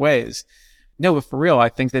in other ways. No, but for real, I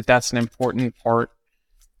think that that's an important part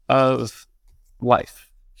of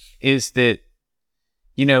life, is that,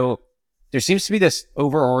 there seems to be this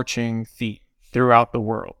overarching theme throughout the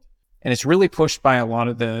world. And it's really pushed by a lot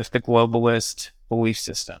of the globalist belief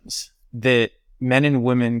systems that men and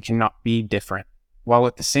women cannot be different, while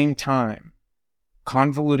at the same time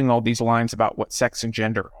convoluting all these lines about what sex and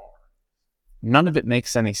gender are. None of it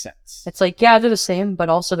makes any sense. It's like, yeah, they're the same, but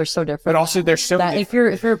also they're so different. But also they're so that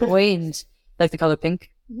different. if you're a boy and like the color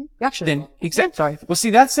pink, Actually, then exactly. Well, see,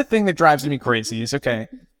 that's the thing that drives me crazy is, okay,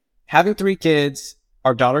 having 3 kids,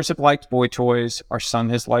 our daughters have liked boy toys, our son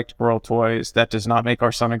has liked girl toys. That does not make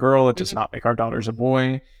our son a girl. It does not make our daughters a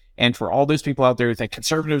boy. And for all those people out there who think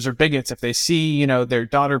conservatives are bigots, if they see, their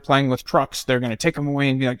daughter playing with trucks, they're going to take them away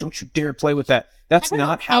and be like, don't you dare play with that. That's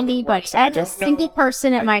not how anybody. I had a single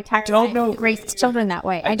person in my entire life who raised children that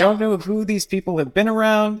way. I don't know who these people have been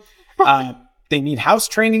around. They need house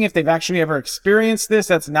training if they've actually ever experienced this.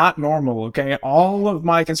 That's not normal, okay? All of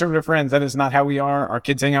my conservative friends, that is not how we are. Our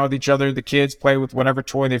kids hang out with each other. The kids play with whatever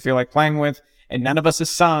toy they feel like playing with. And none of us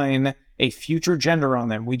assign a future gender on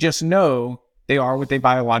them. We just know they are what they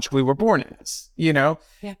biologically were born as, Yeah.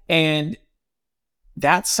 And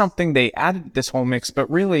that's something they added to this whole mix. But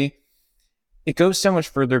really, it goes so much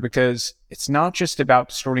further because it's not just about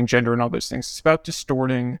distorting gender and all those things. It's about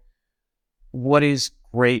distorting what is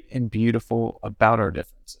great and beautiful about our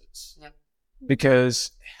differences. Yep.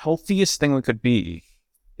 Because healthiest thing we could be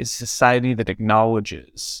is a society that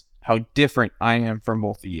acknowledges how different I am from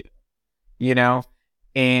both of you,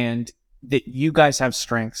 and that you guys have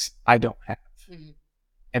strengths I don't have,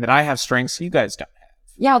 and that I have strengths you guys don't have.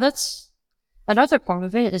 Yeah, that's another part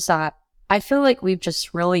of it is that I feel like we've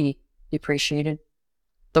just really depreciated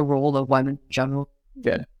the role of women in general.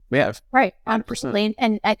 Yeah, we have. Right. 100%. Absolutely.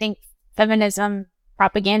 And I think feminism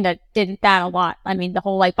propaganda did that a lot. I mean, the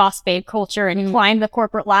whole boss babe culture and climb the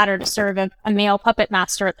corporate ladder to serve a male puppet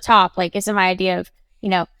master at the top, isn't my idea of,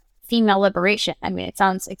 female liberation. I mean, it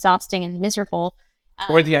sounds exhausting and miserable.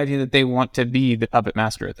 Or the idea that they want to be the puppet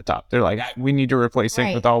master at the top. They're like, we need to replace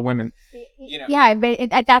it with all women. Yeah, but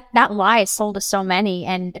that lie is sold to so many,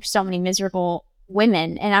 and there's so many miserable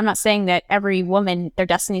women. And I'm not saying that every woman, their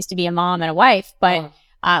destiny is to be a mom and a wife, but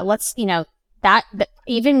let's, that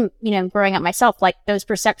even, growing up myself, those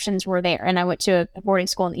perceptions were there. And I went to a boarding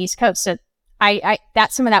school on the East Coast. So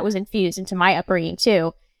some of that was infused into my upbringing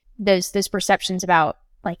too. Those perceptions about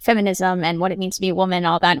feminism and what it means to be a woman,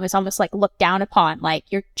 all that. It was almost looked down upon.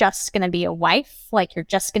 You're just going to be a wife. You're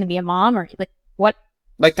just going to be a mom, or what?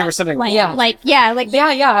 There was something. I would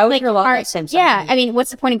hear a lot of the same stuff. Yeah. I mean,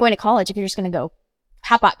 what's the point of going to college if you're just going to go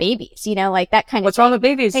hop out babies, that kind of What's wrong with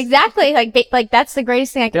babies? Exactly. That's the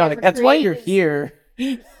greatest thing I can ever that's create. why you're here.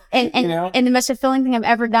 And the most fulfilling thing I've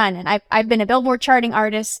ever done. And I've been a Billboard charting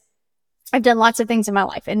artist. I've done lots of things in my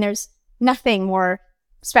life, and there's nothing more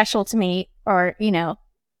special to me, or, I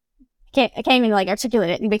can't even articulate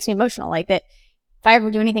it. It makes me emotional. That if I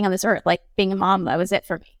ever do anything on this earth, being a mom, that was it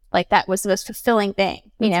for me. That was the most fulfilling thing,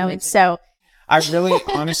 and so. I really,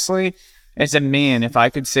 honestly, as a man, if I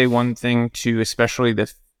could say one thing to especially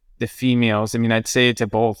the females, I mean, I'd say it to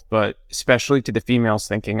both, but especially to the females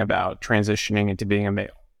thinking about transitioning into being a male.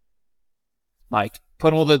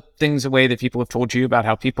 Put all the things away that people have told you about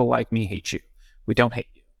how people like me hate you. We don't hate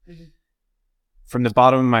you. Mm-hmm. From the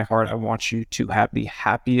bottom of my heart, I want you to have the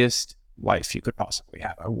happiest life you could possibly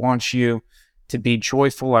have. I want you to be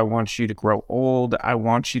joyful. I want you to grow old. I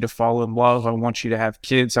want you to fall in love. I want you to have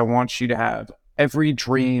kids. I want you to have every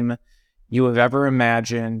dream you have ever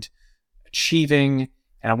imagined achieving,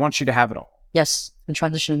 and I want you to have it all. Yes, and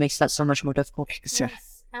transition makes that so much more difficult. Exactly.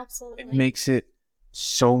 Yes, absolutely. It makes it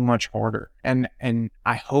so much harder. And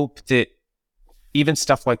I hope that even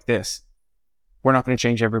stuff like this, we're not going to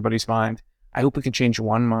change everybody's mind. I hope we can change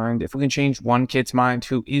one mind. If we can change one kid's mind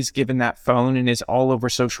who is given that phone and is all over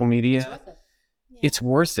social media, it's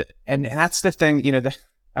worth it. And that's the thing,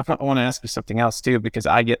 I want to ask you something else too, because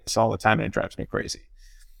I get this all the time and it drives me crazy.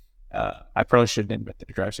 I probably shouldn't admit that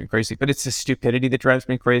it drives me crazy, but it's the stupidity that drives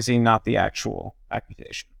me crazy, not the actual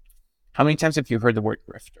accusation. How many times have you heard the word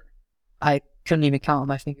grifter? I couldn't even count on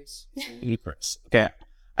my fingers. Okay.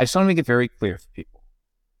 I just want to make it very clear for people.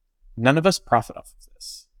 None of us profit off of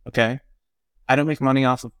this. Okay. I don't make money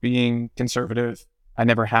off of being conservative. I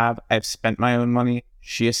never have. I've spent my own money.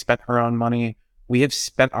 She has spent her own money. We have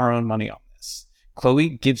spent our own money on this. Chloe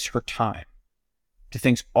gives her time to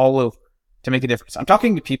things all over to make a difference. I'm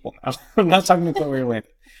talking to people now. I'm not talking to Chloe or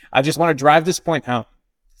Landon. I just want to drive this point home.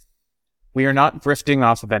 We are not grifting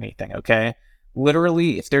off of anything, okay?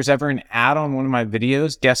 Literally, if there's ever an ad on one of my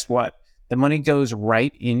videos, guess what? The money goes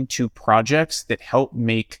right into projects that help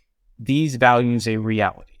make these values a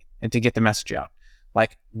reality and to get the message out.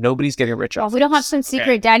 Nobody's getting rich off. We don't have some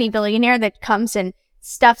secret daddy billionaire that comes and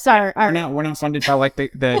stuffs our We're not funded by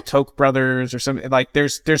the Koch brothers or something.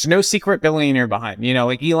 There's no secret billionaire behind.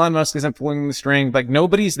 Elon Musk isn't pulling the string.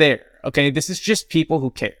 Nobody's there. Okay, this is just people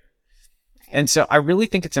who care. And so I really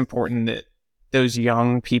think it's important that those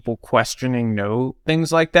young people questioning know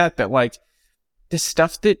things like that. That the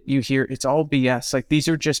stuff that you hear, it's all BS. These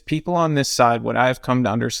are just people on this side. What I've come to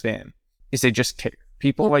understand is they just care.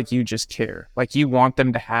 People like you just care. Like you want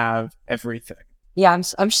them to have everything. Yeah, I'm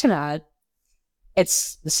just gonna add,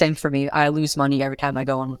 it's the same for me. I lose money every time I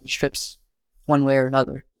go on trips, one way or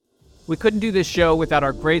another. We couldn't do this show without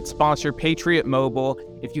our great sponsor, Patriot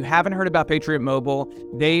Mobile. If you haven't heard about Patriot Mobile,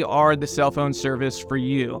 they are the cell phone service for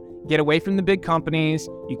you. Get away from the big companies.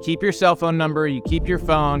 You keep your cell phone number, you keep your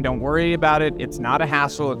phone. Don't worry about it. It's not a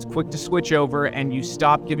hassle. It's quick to switch over, and you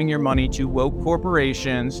stop giving your money to woke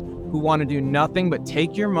corporations who want to do nothing but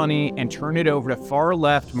take your money and turn it over to far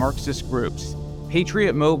left Marxist groups.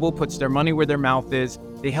 Patriot Mobile puts their money where their mouth is.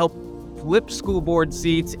 They help flip school board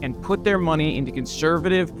seats and put their money into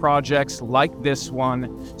conservative projects like this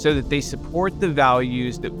one so that they support the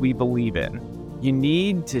values that we believe in. You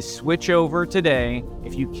need to switch over today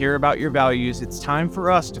if you care about your values. It's time for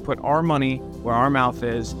us to put our money where our mouth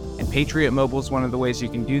is, and Patriot Mobile is one of the ways you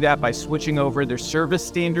can do that by switching over. Their service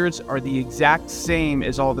standards are the exact same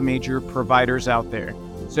as all the major providers out there.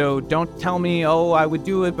 So don't tell me, oh, I would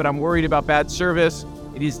do it, but I'm worried about bad service.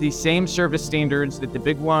 It is the same service standards that the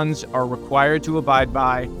big ones are required to abide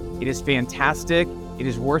by. It is fantastic. It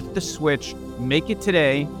is worth the switch. Make it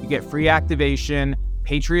today. You get free activation.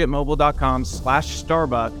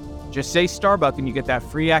 PatriotMobile.com/Starbuck. Just say Starbuck and you get that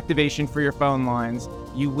free activation for your phone lines.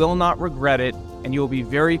 You will not regret it, and you will be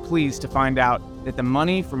very pleased to find out that the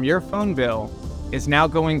money from your phone bill is now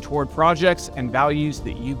going toward projects and values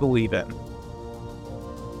that you believe in.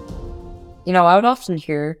 You know, I would often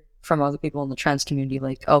hear from other people in the trans community,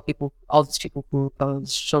 like, oh, all these people who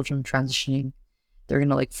oppose children transitioning, they're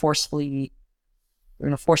gonna force people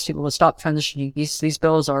to stop transitioning. These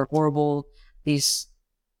bills are horrible. This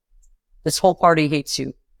whole party hates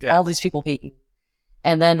you. Yeah. All these people hate you.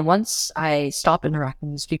 And then once I stop interacting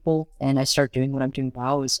with these people and I start doing what I'm doing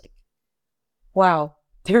now, it's like, wow,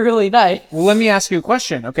 they're really nice. Well, let me ask you a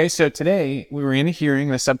question. Okay, so today we were in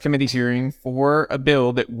a subcommittee hearing for a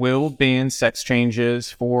bill that will ban sex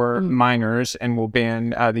changes for minors and will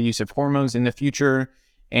ban the use of hormones in the future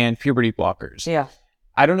and puberty blockers. Yeah.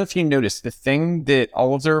 I don't know if you noticed, the thing that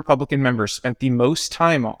all of the Republican members spent the most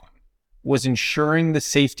time on was ensuring the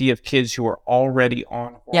safety of kids who are already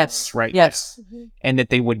on hormones right now. And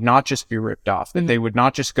that they would not just be ripped off, that they would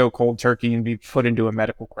not just go cold turkey and be put into a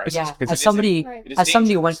medical crisis. Yeah, as somebody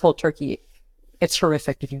who went cold turkey, it's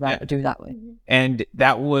horrific to do that way. And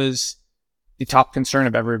that was the top concern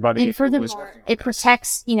of everybody. And furthermore, it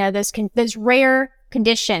protects, those rare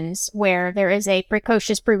conditions where there is a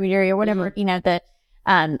precocious puberty or whatever, the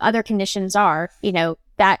other conditions are,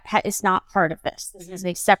 that is not part of this. This is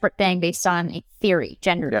a separate thing based on a theory,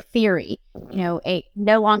 gender theory, no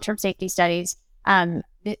long-term safety studies, no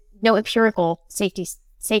empirical safety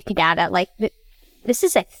data. This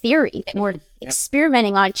is a theory that we're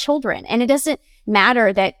experimenting on children. And it doesn't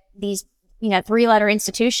matter that these, three-letter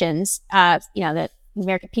institutions, the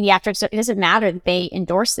American Pediatrics, it doesn't matter that they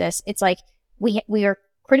endorse this. It's like we are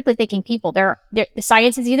critically thinking people. The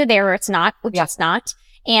science is either there or it's not, which it's not.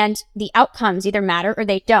 And the outcomes either matter or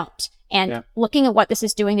they don't. And looking at what this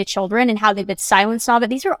is doing to children and how they've been silenced and all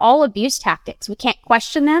that, these are all abuse tactics. We can't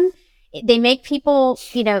question them. They make people,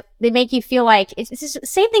 they make you feel like it's the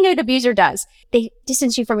same thing an abuser does. They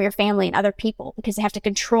distance you from your family and other people because they have to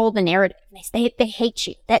control the narrative. They hate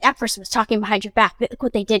you. That person was talking behind your back. Look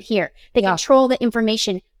what they did here. They control the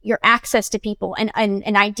information, your access to people and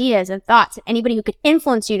ideas and thoughts, and anybody who could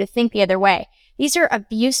influence you to think the other way. These are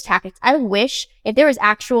abuse tactics. I wish if there was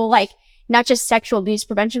actual, not just sexual abuse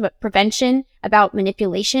prevention, but prevention about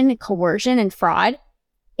manipulation and coercion and fraud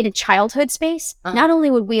in a childhood space. Not only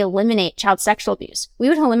would we eliminate child sexual abuse, we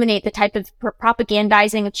would eliminate the type of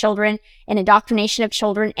propagandizing of children and indoctrination of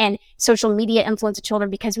children and social media influence of children,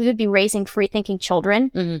 because we would be raising free-thinking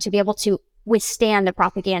children to be able to withstand the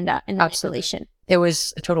propaganda and manipulation. It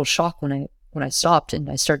was a total shock when I stopped and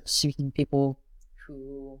I started seeing people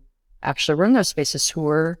who actually were in those spaces who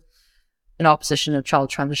were in opposition of child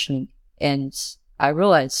transitioning. And I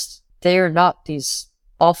realized they are not these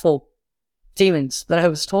awful demons that I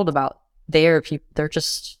was told about. They are people. They're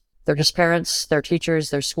just parents, they're teachers,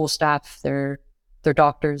 they're school staff, they're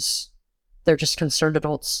doctors. They're just concerned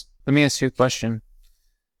adults. Let me ask you a question.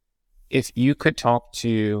 If you could talk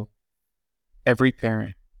to every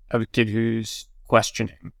parent of a kid who's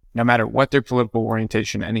questioning, no matter what their political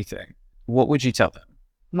orientation, anything, what would you tell them?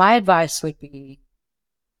 My advice would be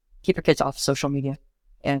keep your kids off social media.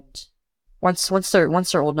 And once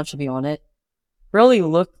they're old enough to be on it, really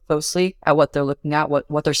look closely at what they're looking at,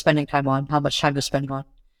 what they're spending time on, how much time they're spending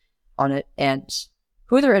on it, and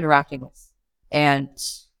who they're interacting with. And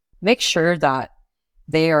make sure that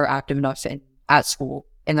they are active enough at school,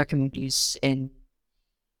 in their communities, in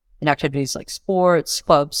activities like sports,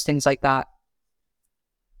 clubs, things like that.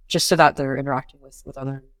 just so that they're interacting with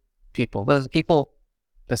other People. people.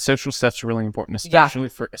 The social stuff's really important, Yeah.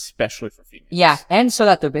 especially for females. Yeah, and so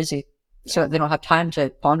that they're busy, so that they don't have time to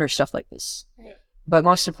ponder stuff like this. Right. But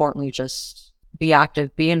most importantly, just be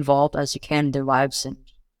active, be involved as you can in their lives, and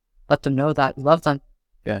let them know that you love them.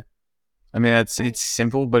 I mean, it's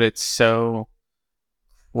simple, but it's so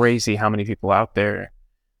crazy how many people out there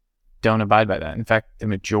don't abide by that. In fact, the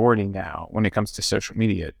majority now, when it comes to social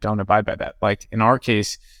media, don't abide by that. Like in our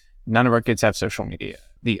case, none of our kids have social media.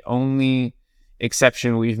 The only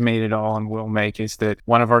exception we've made at all and will make is that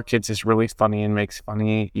one of our kids is really funny and makes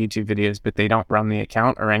funny YouTube videos, but they don't run the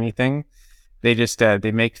account or anything. They just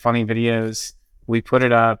they make funny videos. We put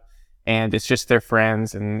it up, and it's just their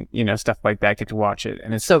friends and stuff like that get to watch it,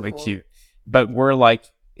 and it's So really cool. cute. But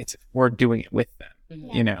we're doing it with them,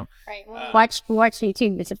 Yeah. Right. Watch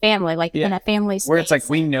YouTube as a family, like in a family space. where it's like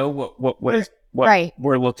we know what Right.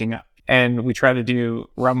 we're looking up, and we try to do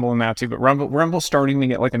Rumble now too. But Rumble's starting to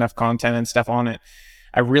get like enough content and stuff on it.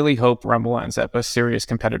 I really hope Rumble ends up a serious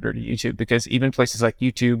competitor to YouTube, because even places like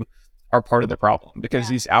YouTube are part of the problem, because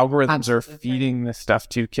these algorithms are feeding this stuff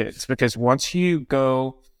to kids. Because once you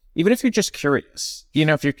go, even if you're just curious,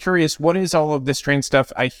 if you're curious, what is all of this trans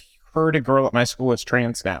stuff? I heard a girl at my school is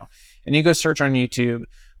trans now. And you go search on YouTube,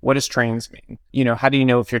 what does trans mean? How do you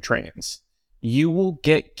know if you're trans? You will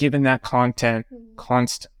get given that content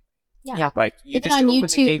constant. Yeah. Like you It's just on open the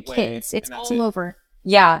YouTube gateway, Kids. It's and that's all it. over.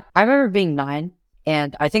 Yeah, I remember being 9,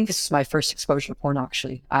 and I think this is my first exposure to porn.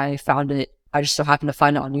 Actually, I found it. I just so happened to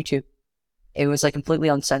find it on YouTube. It was like completely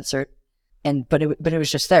uncensored, but it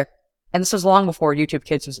was just there. And this was long before YouTube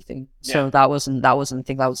Kids was a thing, so that wasn't a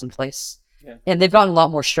thing that was in place. Yeah. And they've gotten a lot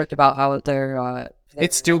more strict about how they're.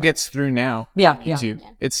 It still gets through now. Yeah. YouTube.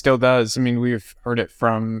 It still does. I mean, we've heard it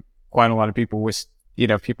from quite a lot of people with,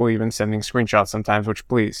 people even sending screenshots sometimes, which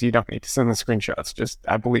please, you don't need to send the screenshots. Just,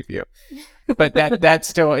 I believe you. But that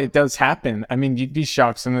still, it does happen. I mean, you'd be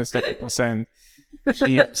shocked some of the stuff people send.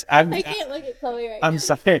 Yes, I can't look at Chloe right I'm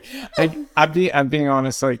sorry. I'm being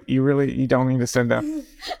honest. Like you don't need to send them.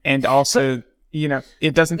 And also,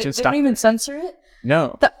 it doesn't They just don't stop. even censor it.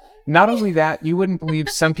 No. Not only that, you wouldn't believe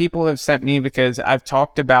some people have sent me, because I've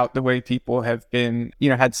talked about the way people have been,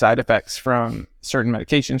 had side effects from certain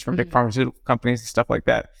medications from big pharmaceutical companies and stuff like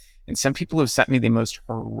that. And some people have sent me the most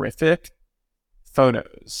horrific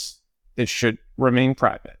photos that should remain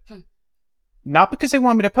private. Not because they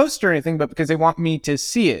want me to post or anything, but because they want me to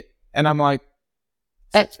see it. And I'm like,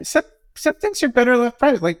 some things are better left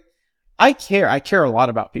private. Like, I care a lot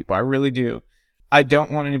about people. I really do. I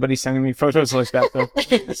don't want anybody sending me photos like that, though.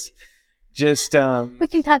 Just, We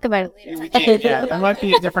can talk about it later. yeah, that might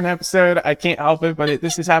be a different episode. I can't help it, but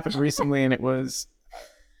this has happened recently, and I was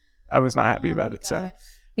not happy about it. So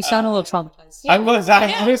You sound a little traumatized. I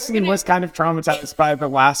honestly was kind of traumatized by the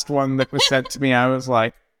last one that was sent to me. I was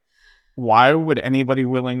like, why would anybody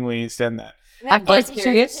willingly send that? I'm just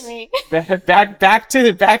curious. Back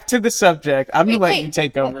to the subject. I'm gonna let you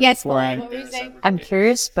take over. Yes, before I what were you saying? I'm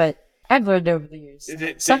curious, but I've learned over the years.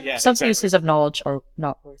 Some exactly. pieces of knowledge are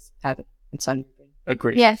not worth having inside of your brain.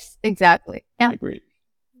 Agreed. Yes, exactly. Yeah, Agreed.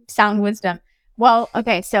 sound wisdom. Well,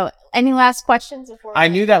 okay. So, any last questions before? I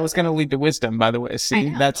knew that was going to lead to wisdom, by the way. I See,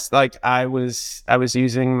 know. that's like I was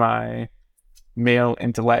using my male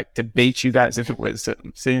intellect to bait you guys into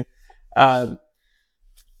wisdom. See, I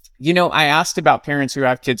asked about parents who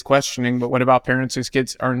have kids questioning, but what about parents whose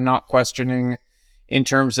kids are not questioning, in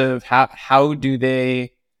terms of how do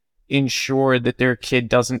they ensure that their kid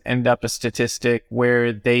doesn't end up a statistic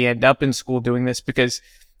where they end up in school doing this? Because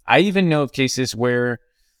I even know of cases where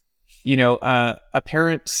a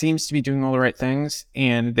parent seems to be doing all the right things,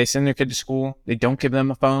 and they send their kid to school. They don't give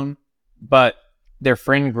them a phone, but their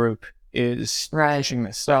friend group is pushing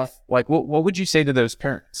this stuff. Like, what would you say to those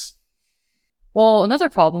parents? Well, another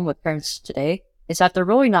problem with parents today is that they're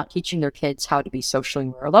really not teaching their kids how to be socially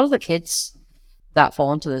aware. A lot of the kids that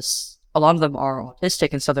fall into this, a lot of them are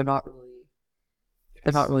autistic, and so they're not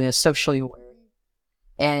really as socially aware.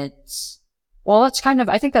 And well,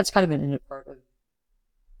 I think that's kind of an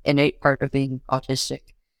innate part of being autistic.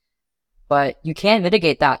 But you can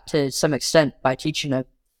mitigate that to some extent by teaching them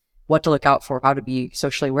what to look out for, how to be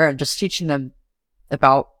socially aware, and just teaching them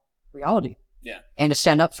about reality. Yeah. And to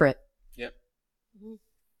stand up for it. Yep.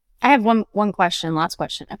 I have one question, last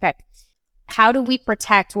question. Okay. How do we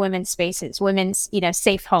protect women's spaces, women's,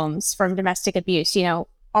 safe homes from domestic abuse?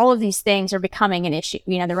 All of these things are becoming an issue.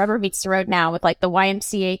 The rubber meets the road now with like the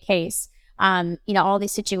YMCA case, all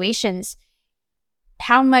these situations.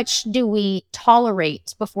 How much do we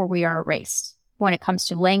tolerate before we are erased when it comes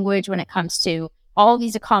to language, when it comes to all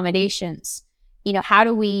these accommodations? How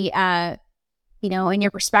do we in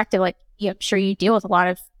your perspective, like, I'm sure you deal with a lot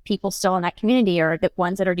of people still in that community, or the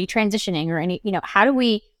ones that are detransitioning, or any, how do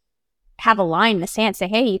we have a line in the sand, say,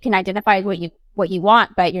 hey, you can identify what you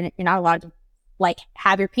want, but you're not allowed to like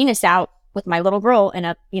have your penis out with my little girl in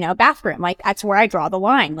a bathroom. Like, that's where I draw the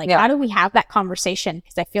line. Like, how do we have that conversation?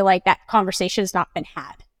 Because I feel like that conversation has not been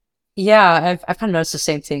had. Yeah, I've kind of noticed the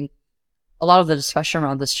same thing. A lot of the discussion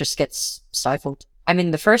around this just gets stifled. I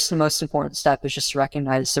mean, the first and most important step is just to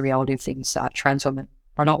recognize the reality of things, that trans women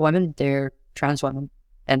are not women, they're trans women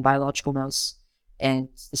and biological males. And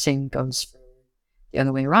the same goes for the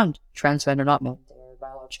other way around. Trans men are not men, they're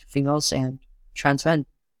biological females and trans men.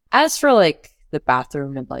 As for like the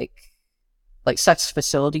bathroom and like sex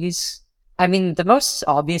facilities, I mean, the most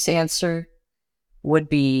obvious answer would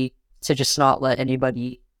be to just not let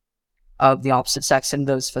anybody of the opposite sex in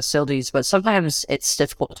those facilities, but sometimes it's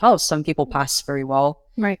difficult to tell. Some people pass very well,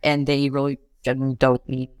 right, and they really generally don't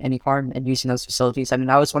mean any harm in using those facilities. I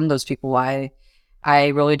mean, I was one of those people. I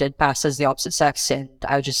really did pass as the opposite sex, and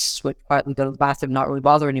I just would quietly go to the bathroom, not really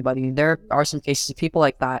bother anybody. There are some cases of people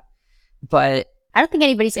like that, but I don't think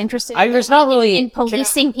anybody's interested there's not really in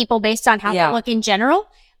policing people based on how they look in general.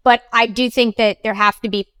 But I do think that there have to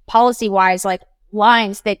be policy-wise, like,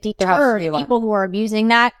 lines that deter people who are abusing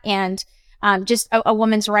that, and just a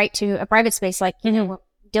woman's right to a private space, like,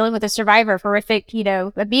 dealing with a survivor of horrific,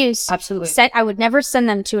 abuse. Absolutely. I would never send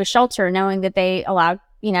them to a shelter knowing that they allowed,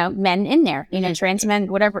 men in there, trans men,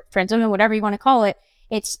 trans women, whatever you want to call it.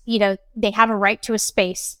 It's, they have a right to a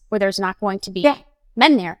space where there's not going to be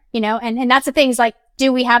men there, and that's the thing, is like,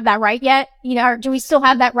 do we have that right yet? Or do we still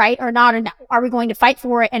have that right or not? And are we going to fight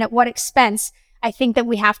for it? And at what expense? I think that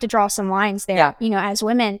we have to draw some lines there, as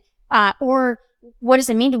women, or what does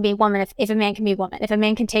it mean to be a woman if a man can be a woman, if a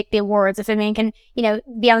man can take the awards, if a man can,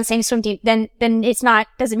 be on the same swim team, then it's not,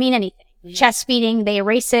 doesn't mean anything. Mm-hmm. Chest feeding, they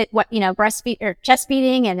erase it, breastfeed or chest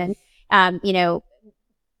feeding, and then,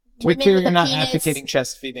 we clearly are not advocating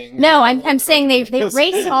chest feeding. No, I'm saying they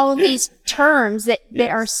erase all of these terms that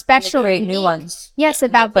are special. Great new ones. Yes,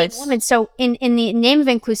 about being women. So in the name of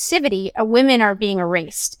inclusivity, women are being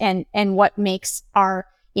erased, and what makes our,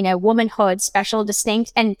 womanhood special,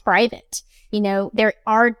 distinct, and private. There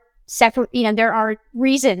are separate, there are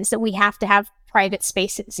reasons that we have to have private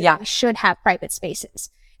spaces. Yeah. We should have private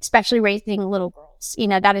spaces, especially raising little girls.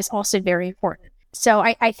 That is also very important. So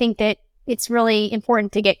I think that it's really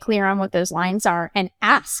important to get clear on what those lines are and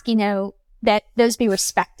ask, that those be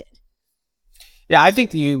respected. Yeah, I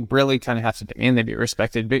think you really kind of have to demand they be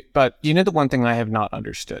respected. But the one thing I have not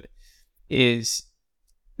understood is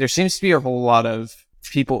there seems to be a whole lot of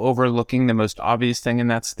people overlooking the most obvious thing, and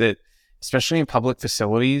that's that, especially in public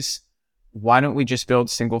facilities, why don't we just build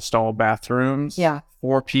single stall bathrooms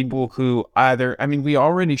for people who we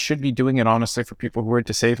already should be doing it, honestly, for people who are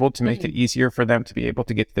disabled, to make it easier for them to be able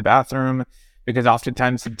to get to the bathroom, because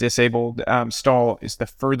oftentimes the disabled stall is the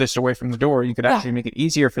furthest away from the door. You could actually make it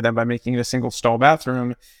easier for them by making it a single stall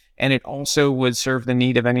bathroom. And it also would serve the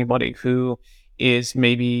need of anybody who is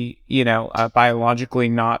maybe, biologically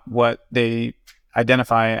not what they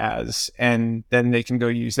identify as, and then they can go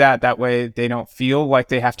use that way they don't feel like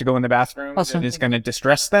they have to go in the bathroom that is going to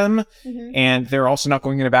distress them. And they're also not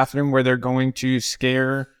going in a bathroom where they're going to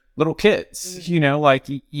scare little kids. Like,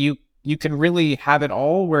 you can really have it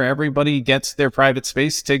all where everybody gets their private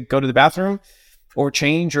space to go to the bathroom or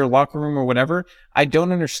change or locker room or whatever. I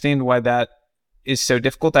don't understand why that is so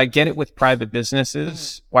difficult. I get it with private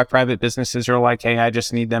businesses, why private businesses are like, hey, I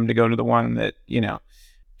just need them to go to the one that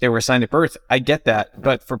they were assigned at birth. I get that.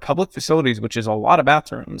 But for public facilities, which is a lot of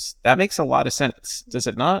bathrooms, that makes a lot of sense. Does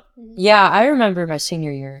it not? Yeah, I remember my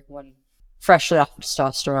senior year, when freshly off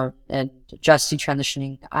testosterone and just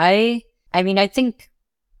detransitioning. I think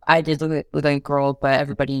I did look like a girl, but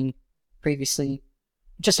everybody previously,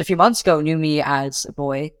 just a few months ago, knew me as a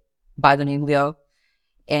boy by the name Leo.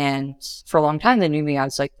 And for a long time, they knew me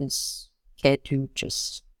as like this kid who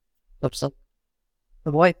just looks like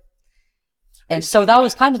a boy. And so that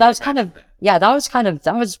was pretty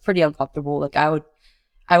uncomfortable. Like,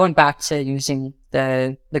 I went back to using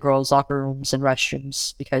the girls' locker rooms and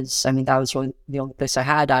restrooms, because that was really the only place I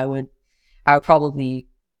had. I would probably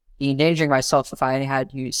be endangering myself if I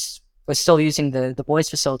was still using the boys'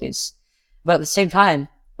 facilities. But at the same time,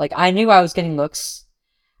 like, I knew I was getting looks.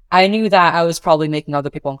 I knew that I was probably making other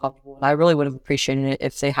people uncomfortable, and I really would have appreciated it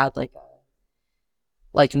if they had like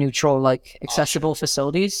neutral, like accessible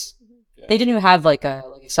facilities. They didn't even have like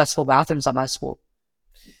accessible bathrooms at my school.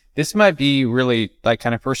 This might be really like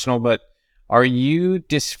kind of personal, but are you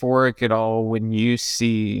dysphoric at all when you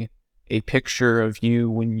see a picture of you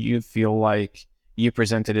when you feel like you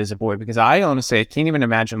presented as a boy, because I honestly, I can't even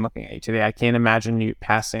imagine looking at you today. I can't imagine you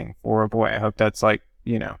passing for a boy. I hope that's like,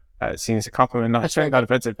 seen as a compliment, not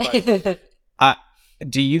offensive. But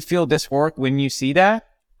do you feel dysphoric when you see that?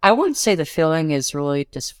 I wouldn't say the feeling is really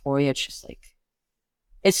dysphoria. It's just like,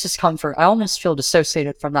 it's discomfort. I almost feel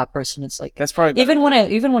dissociated from that person. It's like, That's probably even when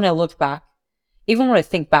I look back, even when I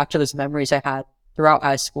think back to those memories I had throughout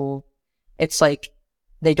high school, it's like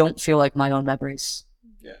they don't feel like my own memories.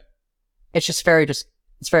 Yeah. It's just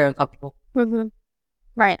it's very uncomfortable. Mm-hmm.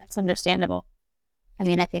 Right, that's understandable. I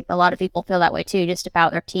mean, I think a lot of people feel that way too, just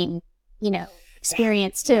about their teen,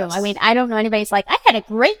 experience too. Yes. I mean, I don't know anybody's like, I had a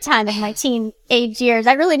great time in my teen age years.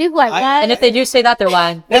 I really knew who I was. And if they do say that, they're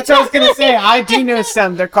lying. That's what I was gonna say. I do know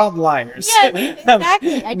some. They're called liars. Yes,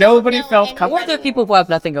 exactly. I don't Nobody know felt any- comfortable. Or there are people who have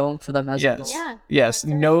nothing going for them as Yes. Yeah. Yes.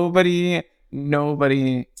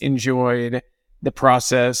 Nobody enjoyed the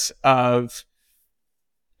process of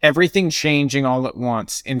everything changing all at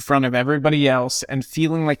once in front of everybody else and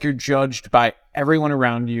feeling like you're judged by everyone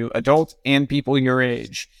around you, adults and people your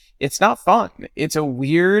age. It's not fun. It's a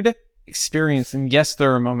weird experience. And yes,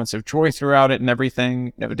 there are moments of joy throughout it and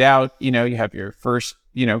everything, no doubt. You have your first,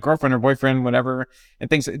 girlfriend or boyfriend, whatever, and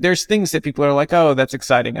things. There's things that people are like, oh, that's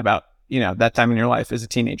exciting about, that time in your life as a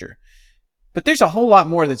teenager. But there's a whole lot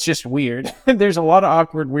more that's just weird. There's a lot of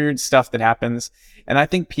awkward, weird stuff that happens. And I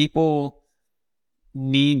think people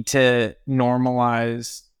need to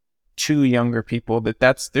normalize to younger people that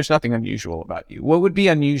there's nothing unusual about you. What would be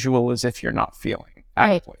unusual is if you're not feeling out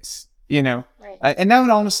Right. of place, Right. and that would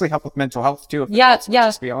honestly help with mental health too. Yeah.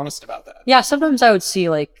 Just be honest about that. Yeah, sometimes I would see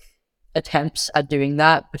like attempts at doing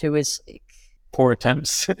that, but it was like, Poor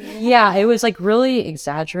attempts. yeah, it was like really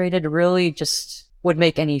exaggerated, really just would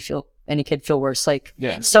make any kid feel worse. Like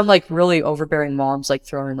Yeah. some like really overbearing moms like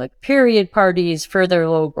throwing like period parties for their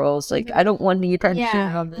little girls. Like, I don't want any attention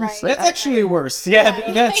Yeah, on this. right. Like, That's actually worse.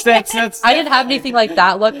 Yeah, that's. I didn't have anything like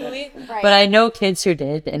that, luckily, Right. but I know kids who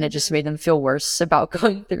did, and it just made them feel worse about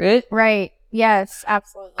going through it. Right. Yes,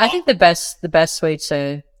 absolutely. I think the best way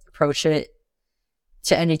to approach it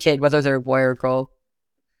to any kid, whether they're a boy or girl,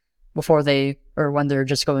 when they're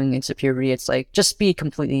just going into puberty, it's like, just be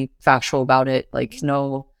completely factual about it. Like,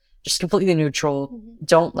 no, just completely neutral. Mhm.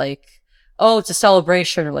 Don't like, oh, it's a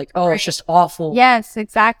celebration, or like, oh, it's just awful. Yes,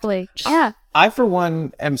 exactly. Yeah. I, for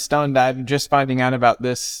one, am stunned. I'm just finding out about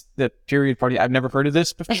the period party. I've never heard of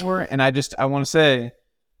this before. And I want to say,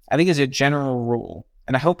 I think as a general rule,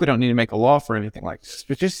 and I hope we don't need to make a law for anything like this,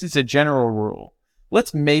 but just as a general rule,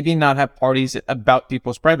 let's maybe not have parties about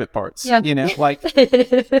people's private parts. Yeah. Like,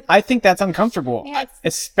 I think that's uncomfortable, Yes.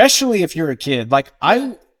 especially if you're a kid. Like,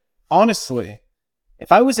 honestly,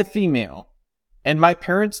 if I was a female and my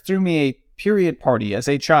parents threw me a period party as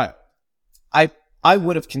a child, I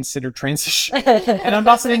would have considered transition. And I'm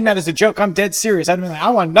not saying that as a joke. I'm dead serious. I'd be like,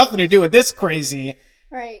 I want nothing to do with this crazy.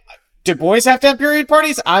 Right. Do boys have to have period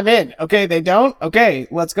parties? I'm in. Okay, they don't? Okay,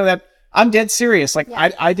 let's go that. I'm dead serious. Like,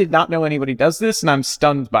 Yeah. I did not know anybody does this, and I'm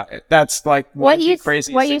stunned by it. That's like one What of the you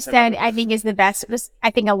craziest what you things I've said, ever I think, is the best.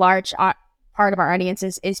 I think a large part of our audience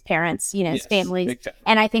is parents, heard. is Yes, families. big time.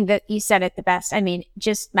 And I think that you said it the best. I mean,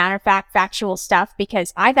 just matter of fact, factual stuff,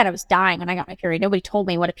 because I thought I was dying when I got my period. Nobody told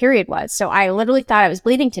me what a period was. So I literally thought I was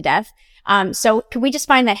bleeding to death. So could we just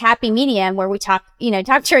find that happy medium where we talk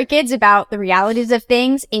to our kids about the realities of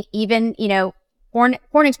things, and even, porn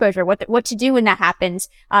exposure, what to do when that happens,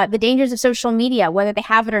 the dangers of social media, whether they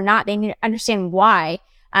have it or not, they need to understand why.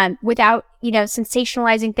 Without,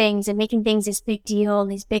 sensationalizing things and making things this big deal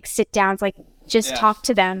and these big sit downs, like just Yeah. talk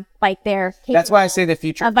to them like they're That's why I say the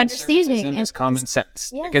future of understanding conservatism is and- common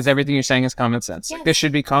sense. Yes. Because everything you're saying is common sense. Like, Yes. this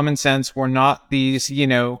should be common sense. We're not these,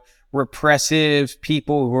 repressive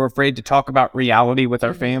people who are afraid to talk about reality with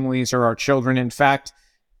our families or our children. In fact,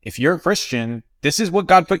 if you're a Christian, this is what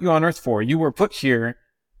God put you on earth for. You were put here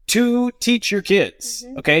to teach your kids.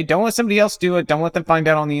 Mhm. Okay? Don't let somebody else do it. Don't let them find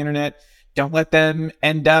out on the internet. Don't let them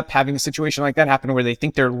end up having a situation like that happen where they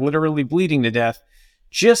think they're literally bleeding to death.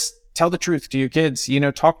 Just tell the truth to your kids.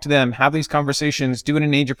 Talk to them, have these conversations, do it in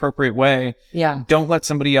an age appropriate way. Yeah. Don't let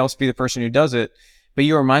somebody else be the person who does it. But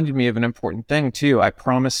you reminded me of an important thing too. I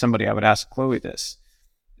promised somebody I would ask Chloe this.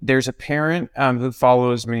 There's a parent who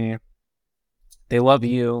follows me. They love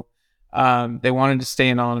you. They wanted to stay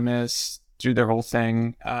anonymous through their whole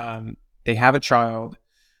thing. They have a child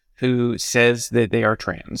who says that they are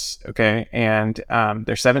trans. Okay. And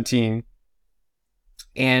they're 17.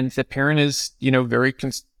 And the parent is, very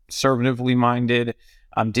conservatively minded.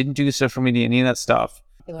 Didn't do social media, any of that stuff.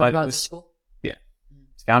 You learned But about it was- school?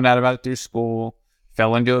 Found out about it through school,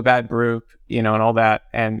 fell into a bad group, and all that.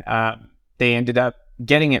 And they ended up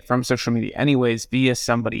getting it from social media anyways via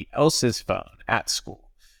somebody else's phone at school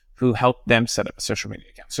who helped them set up a social media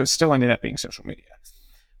account. So it still ended up being social media.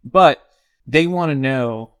 But they want to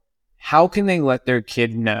know, how can they let their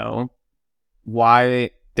kid know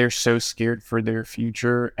why they're so scared for their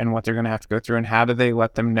future and what they're going to have to go through? And how do they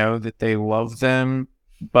let them know that they love them,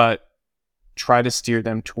 but try to steer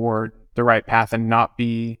them toward the right path and not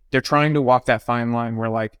be, they're trying to walk that fine line where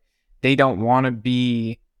like they don't want to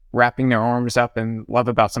be wrapping their arms up in love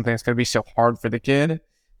about something that's going to be so hard for the kid.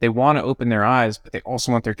 They want to open their eyes, but they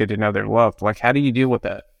also want their kid to know they're loved. Like, how do you deal with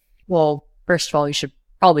that? Well, first of all, you should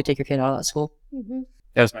probably take your kid out of that school. Mm-hmm.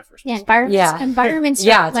 That was my first. Yeah, environments.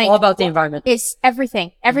 Yeah, it's like, all about the environment. It's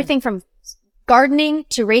everything from gardening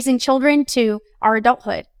to raising children to our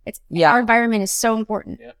adulthood. Our environment is so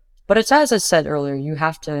important. Yeah. But it's, as I said earlier, you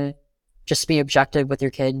have to just be objective with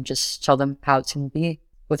your kid and just tell them how it's going to be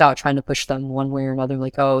without trying to push them one way or another.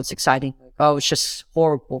 Like, oh, it's exciting. Like, oh, it's just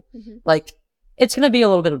horrible. Mm-hmm. Like, it's going to be a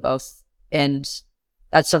little bit of both. And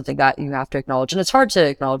that's something that you have to acknowledge. And it's hard to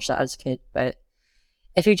acknowledge that as a kid. But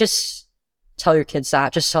if you just tell your kids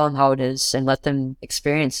that, just tell them how it is and let them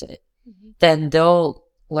experience it, then they'll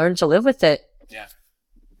learn to live with it. Yeah.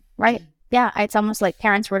 Right. Yeah. It's almost like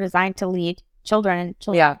parents were designed to lead children, and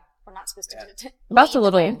children were not supposed to. That's a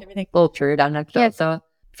little period anecdote, though.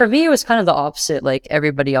 For me, it was kind of the opposite. Like,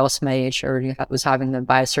 everybody else my age already was having them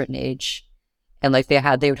by a certain age. And like they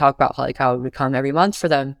would talk about how it would come every month for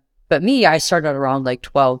them. But me, I started around like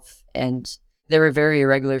 12, and they were very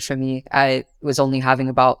irregular for me. I was only having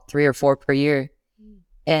about 3 or 4 per year.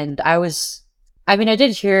 And I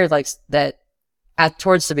did hear like that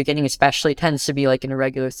towards the beginning, especially, it tends to be like an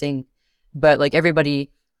irregular thing. But like everybody,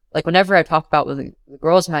 like whenever I talk about with the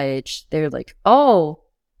girls my age, they're like, oh,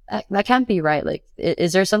 that can't be right. Like,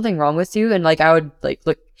 is there something wrong with you? And like, I would like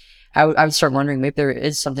look, I would start wondering, maybe there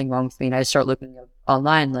is something wrong with me. And I start looking up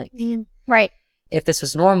online, like, right, if this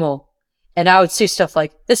was normal. And I would see stuff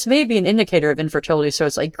like, this may be an indicator of infertility. So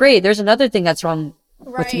it's like, great, there's another thing that's wrong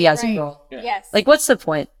with me as a girl. Yeah. Yes. Like, what's the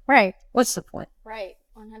point? Right. What's the point? Right.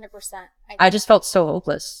 100%. I just felt so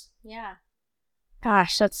hopeless. Yeah.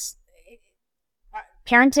 Gosh,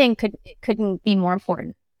 parenting couldn't be more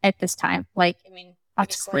important at this time. Like, I mean,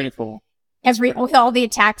 It's critical. With all the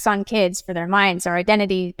attacks on kids for their minds, their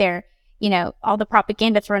identity, their, all the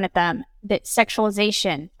propaganda thrown at them, the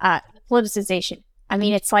sexualization, politicization. I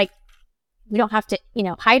mean, it's like, we don't have to,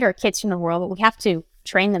 hide our kids from the world, but we have to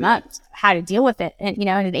train them up how to deal with it and, in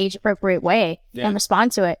an age appropriate way and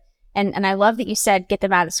respond to it. And I love that you said, get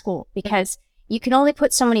them out of school, because you can only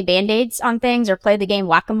put so many Band-Aids on things or play the game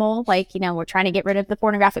whack-a-mole. Like, we're trying to get rid of the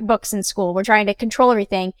pornographic books in school. We're trying to control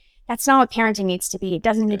everything. That's not what parenting needs to be. It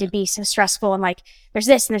doesn't need to be so stressful and like, there's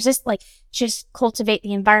this and there's this. Like, just cultivate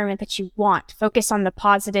the environment that you want. Focus on the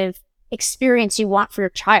positive experience you want for your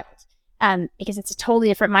child. Because it's a totally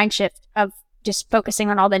different mind shift of just focusing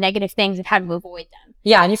on all the negative things and how to avoid them.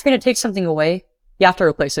 Yeah, and if you're going to take something away, you have to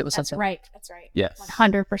replace it with something. That's right. Yes.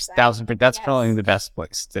 100%. 1000%. That's probably the best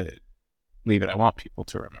place to leave it. I want people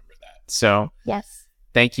to remember that. So, yes.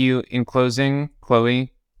 Thank you. In closing,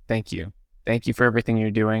 Chloe, thank you. Thank you for everything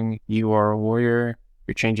you're doing. You are a warrior.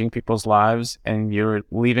 You're changing people's lives, and you're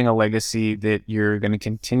leaving a legacy that you're going to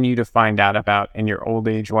continue to find out about in your old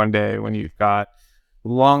age one day when you've got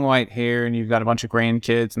long white hair and you've got a bunch of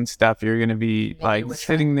grandkids and stuff. You're going to be like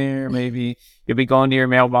sitting there. Maybe you'll be going to your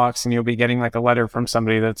mailbox and you'll be getting like a letter from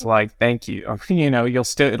somebody that's like, thank you.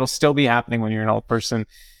 It'll still be happening when you're an old person.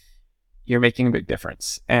 You're making a big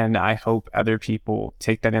difference. And I hope other people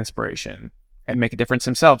take that inspiration and make a difference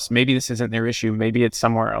themselves. Maybe this isn't their issue. Maybe it's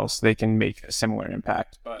somewhere else they can make a similar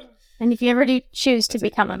impact. And if you ever do choose to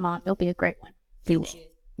become a mom, it'll be a great one.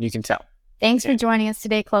 You can tell. Thanks for joining us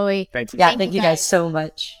today, Chloe. Thank you. Yeah, thank you guys so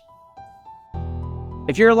much.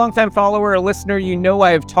 If you're a longtime follower or listener, you know I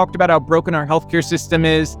have talked about how broken our healthcare system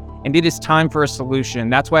is, and it is time for a solution.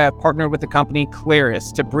 That's why I've partnered with the company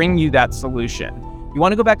Claris to bring you that solution. You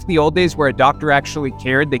want to go back to the old days where a doctor actually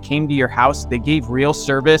cared? They came to your house, they gave real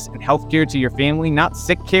service and healthcare to your family, not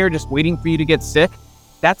sick care just waiting for you to get sick?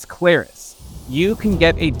 That's Claris. You can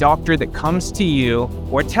get a doctor that comes to you,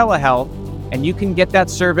 or telehealth, and you can get that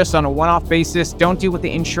service on a one-off basis. Don't deal with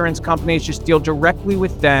the insurance companies, just deal directly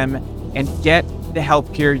with them and get the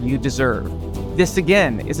healthcare you deserve. This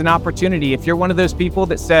again is an opportunity. If you're one of those people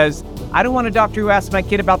that says, I don't want a doctor who asks my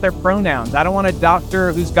kid about their pronouns. I don't want a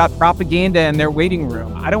doctor who's got propaganda in their waiting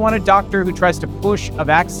room. I don't want a doctor who tries to push a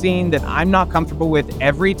vaccine that I'm not comfortable with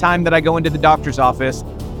every time that I go into the doctor's office,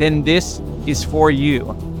 then this is for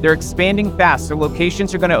you. They're expanding fast, so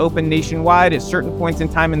locations are going to open nationwide at certain points in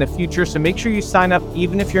time in the future, so make sure you sign up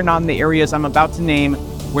even if you're not in the areas I'm about to name.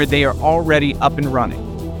 where they are already up and running.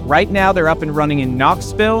 Right now, they're up and running in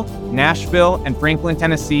Knoxville, Nashville, and Franklin,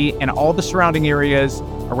 Tennessee, and all the surrounding areas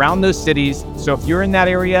around those cities. So if you're in that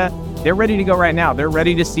area, they're ready to go right now. They're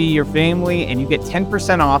ready to see your family, and you get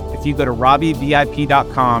 10% off if you go to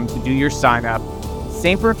RobbieVIP.com to do your sign up.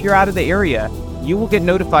 Same for if you're out of the area. You will get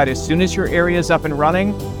notified as soon as your area is up and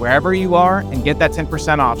running, wherever you are, and get that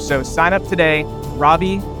 10% off. So sign up today,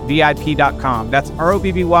 RobbieVIP.com. That's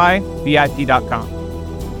ROBBYVIP.com.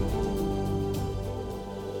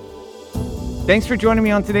 Thanks for joining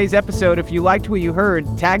me on today's episode. If you liked what you heard,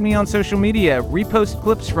 tag me on social media, repost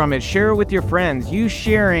clips from it, share it with your friends. You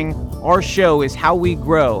sharing our show is how we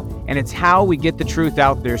grow, and it's how we get the truth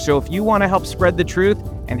out there. So if you want to help spread the truth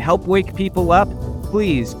and help wake people up,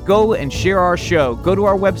 please go and share our show. Go to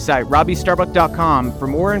our website, RobbieStarbuck.com, for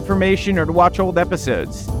more information or to watch old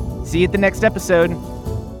episodes. See you at the next episode.